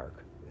after the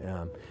ark.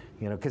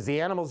 You know, because the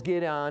animals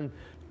get on,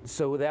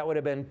 so that would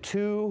have been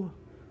 2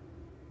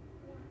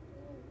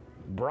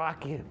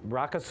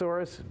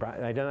 Brachiosaurus.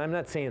 I'm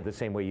not saying it the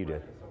same way you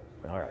did.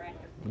 All right.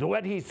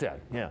 What he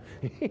said, yeah.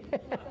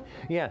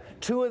 Yeah,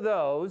 2 of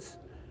those.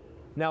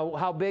 Now,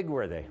 how big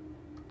were they?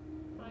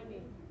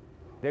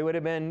 They would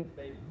have been,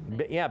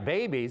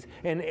 babies.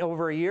 And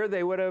over a year,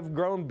 they would have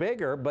grown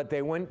bigger, but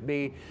they wouldn't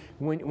be,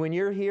 when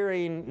you're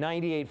hearing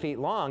 98 feet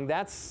long,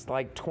 that's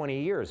like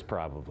 20 years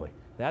probably.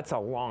 That's a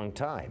long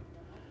time.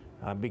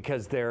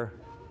 Because they're,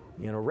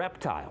 you know,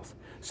 reptiles.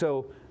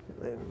 So,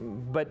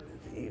 but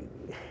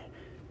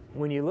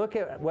when you look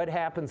at what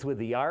happens with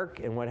the ark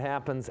and what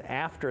happens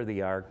after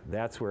the ark,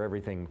 that's where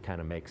everything kind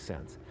of makes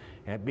sense.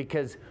 And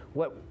because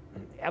what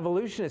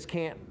evolutionists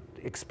can't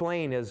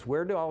explain is,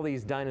 where do all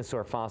these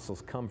dinosaur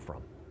fossils come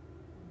from?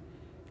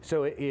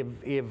 So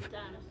if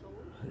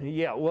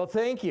yeah, well,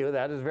 thank you.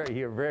 That is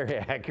you're very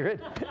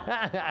accurate.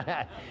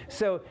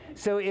 So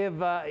if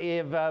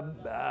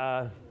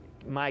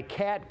my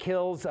cat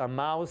kills a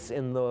mouse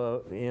in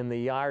the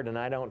yard and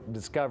I don't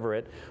discover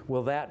it,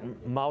 will that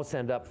mouse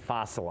end up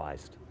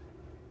fossilized?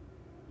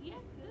 Yeah,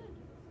 good.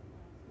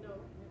 No.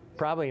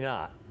 Probably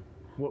not.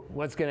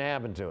 What's going to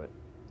happen to it?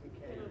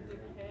 It'll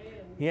decay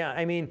and Yeah,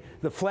 I mean,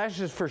 the flesh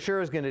is for sure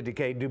is going to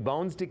decay. Do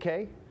bones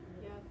decay?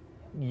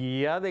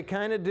 Yeah, they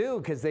kind of do,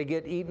 because they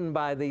get eaten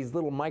by these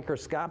little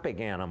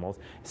microscopic animals.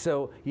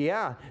 So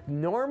yeah,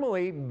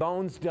 normally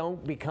bones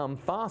don't become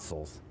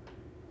fossils,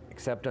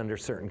 except under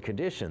certain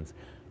conditions,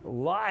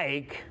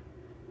 like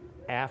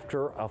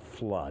after a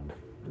flood.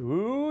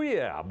 Ooh,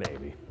 yeah,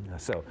 baby.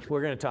 So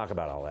we're going to talk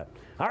about all that.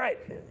 All right,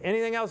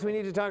 anything else we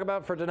need to talk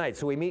about for tonight?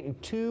 So we meet in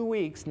 2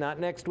 weeks, not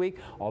next week,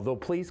 although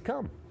please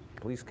come.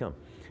 Please come.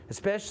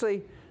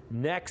 Especially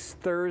next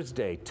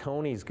Thursday,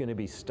 Tony's going to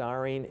be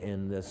starring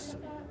in this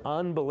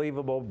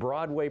unbelievable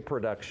Broadway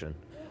production.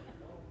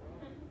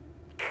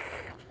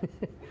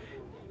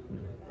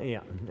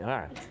 Yeah, all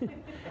right.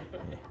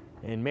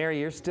 And Mary,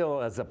 you're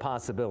still as a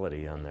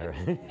possibility on there.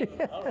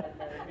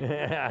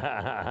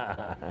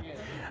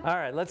 All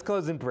right, let's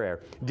close in prayer.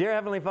 Dear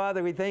Heavenly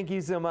Father, we thank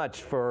you so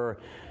much for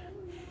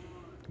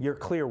your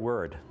clear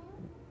word.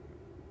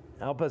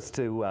 Help us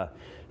to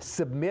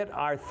submit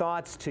our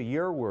thoughts to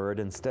your word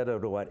instead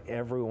of to what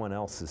everyone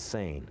else is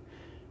saying.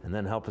 And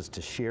then help us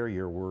to share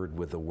your word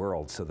with the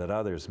world so that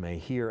others may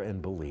hear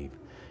and believe.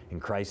 In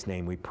Christ's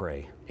name we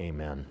pray.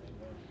 Amen.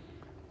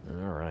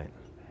 All right.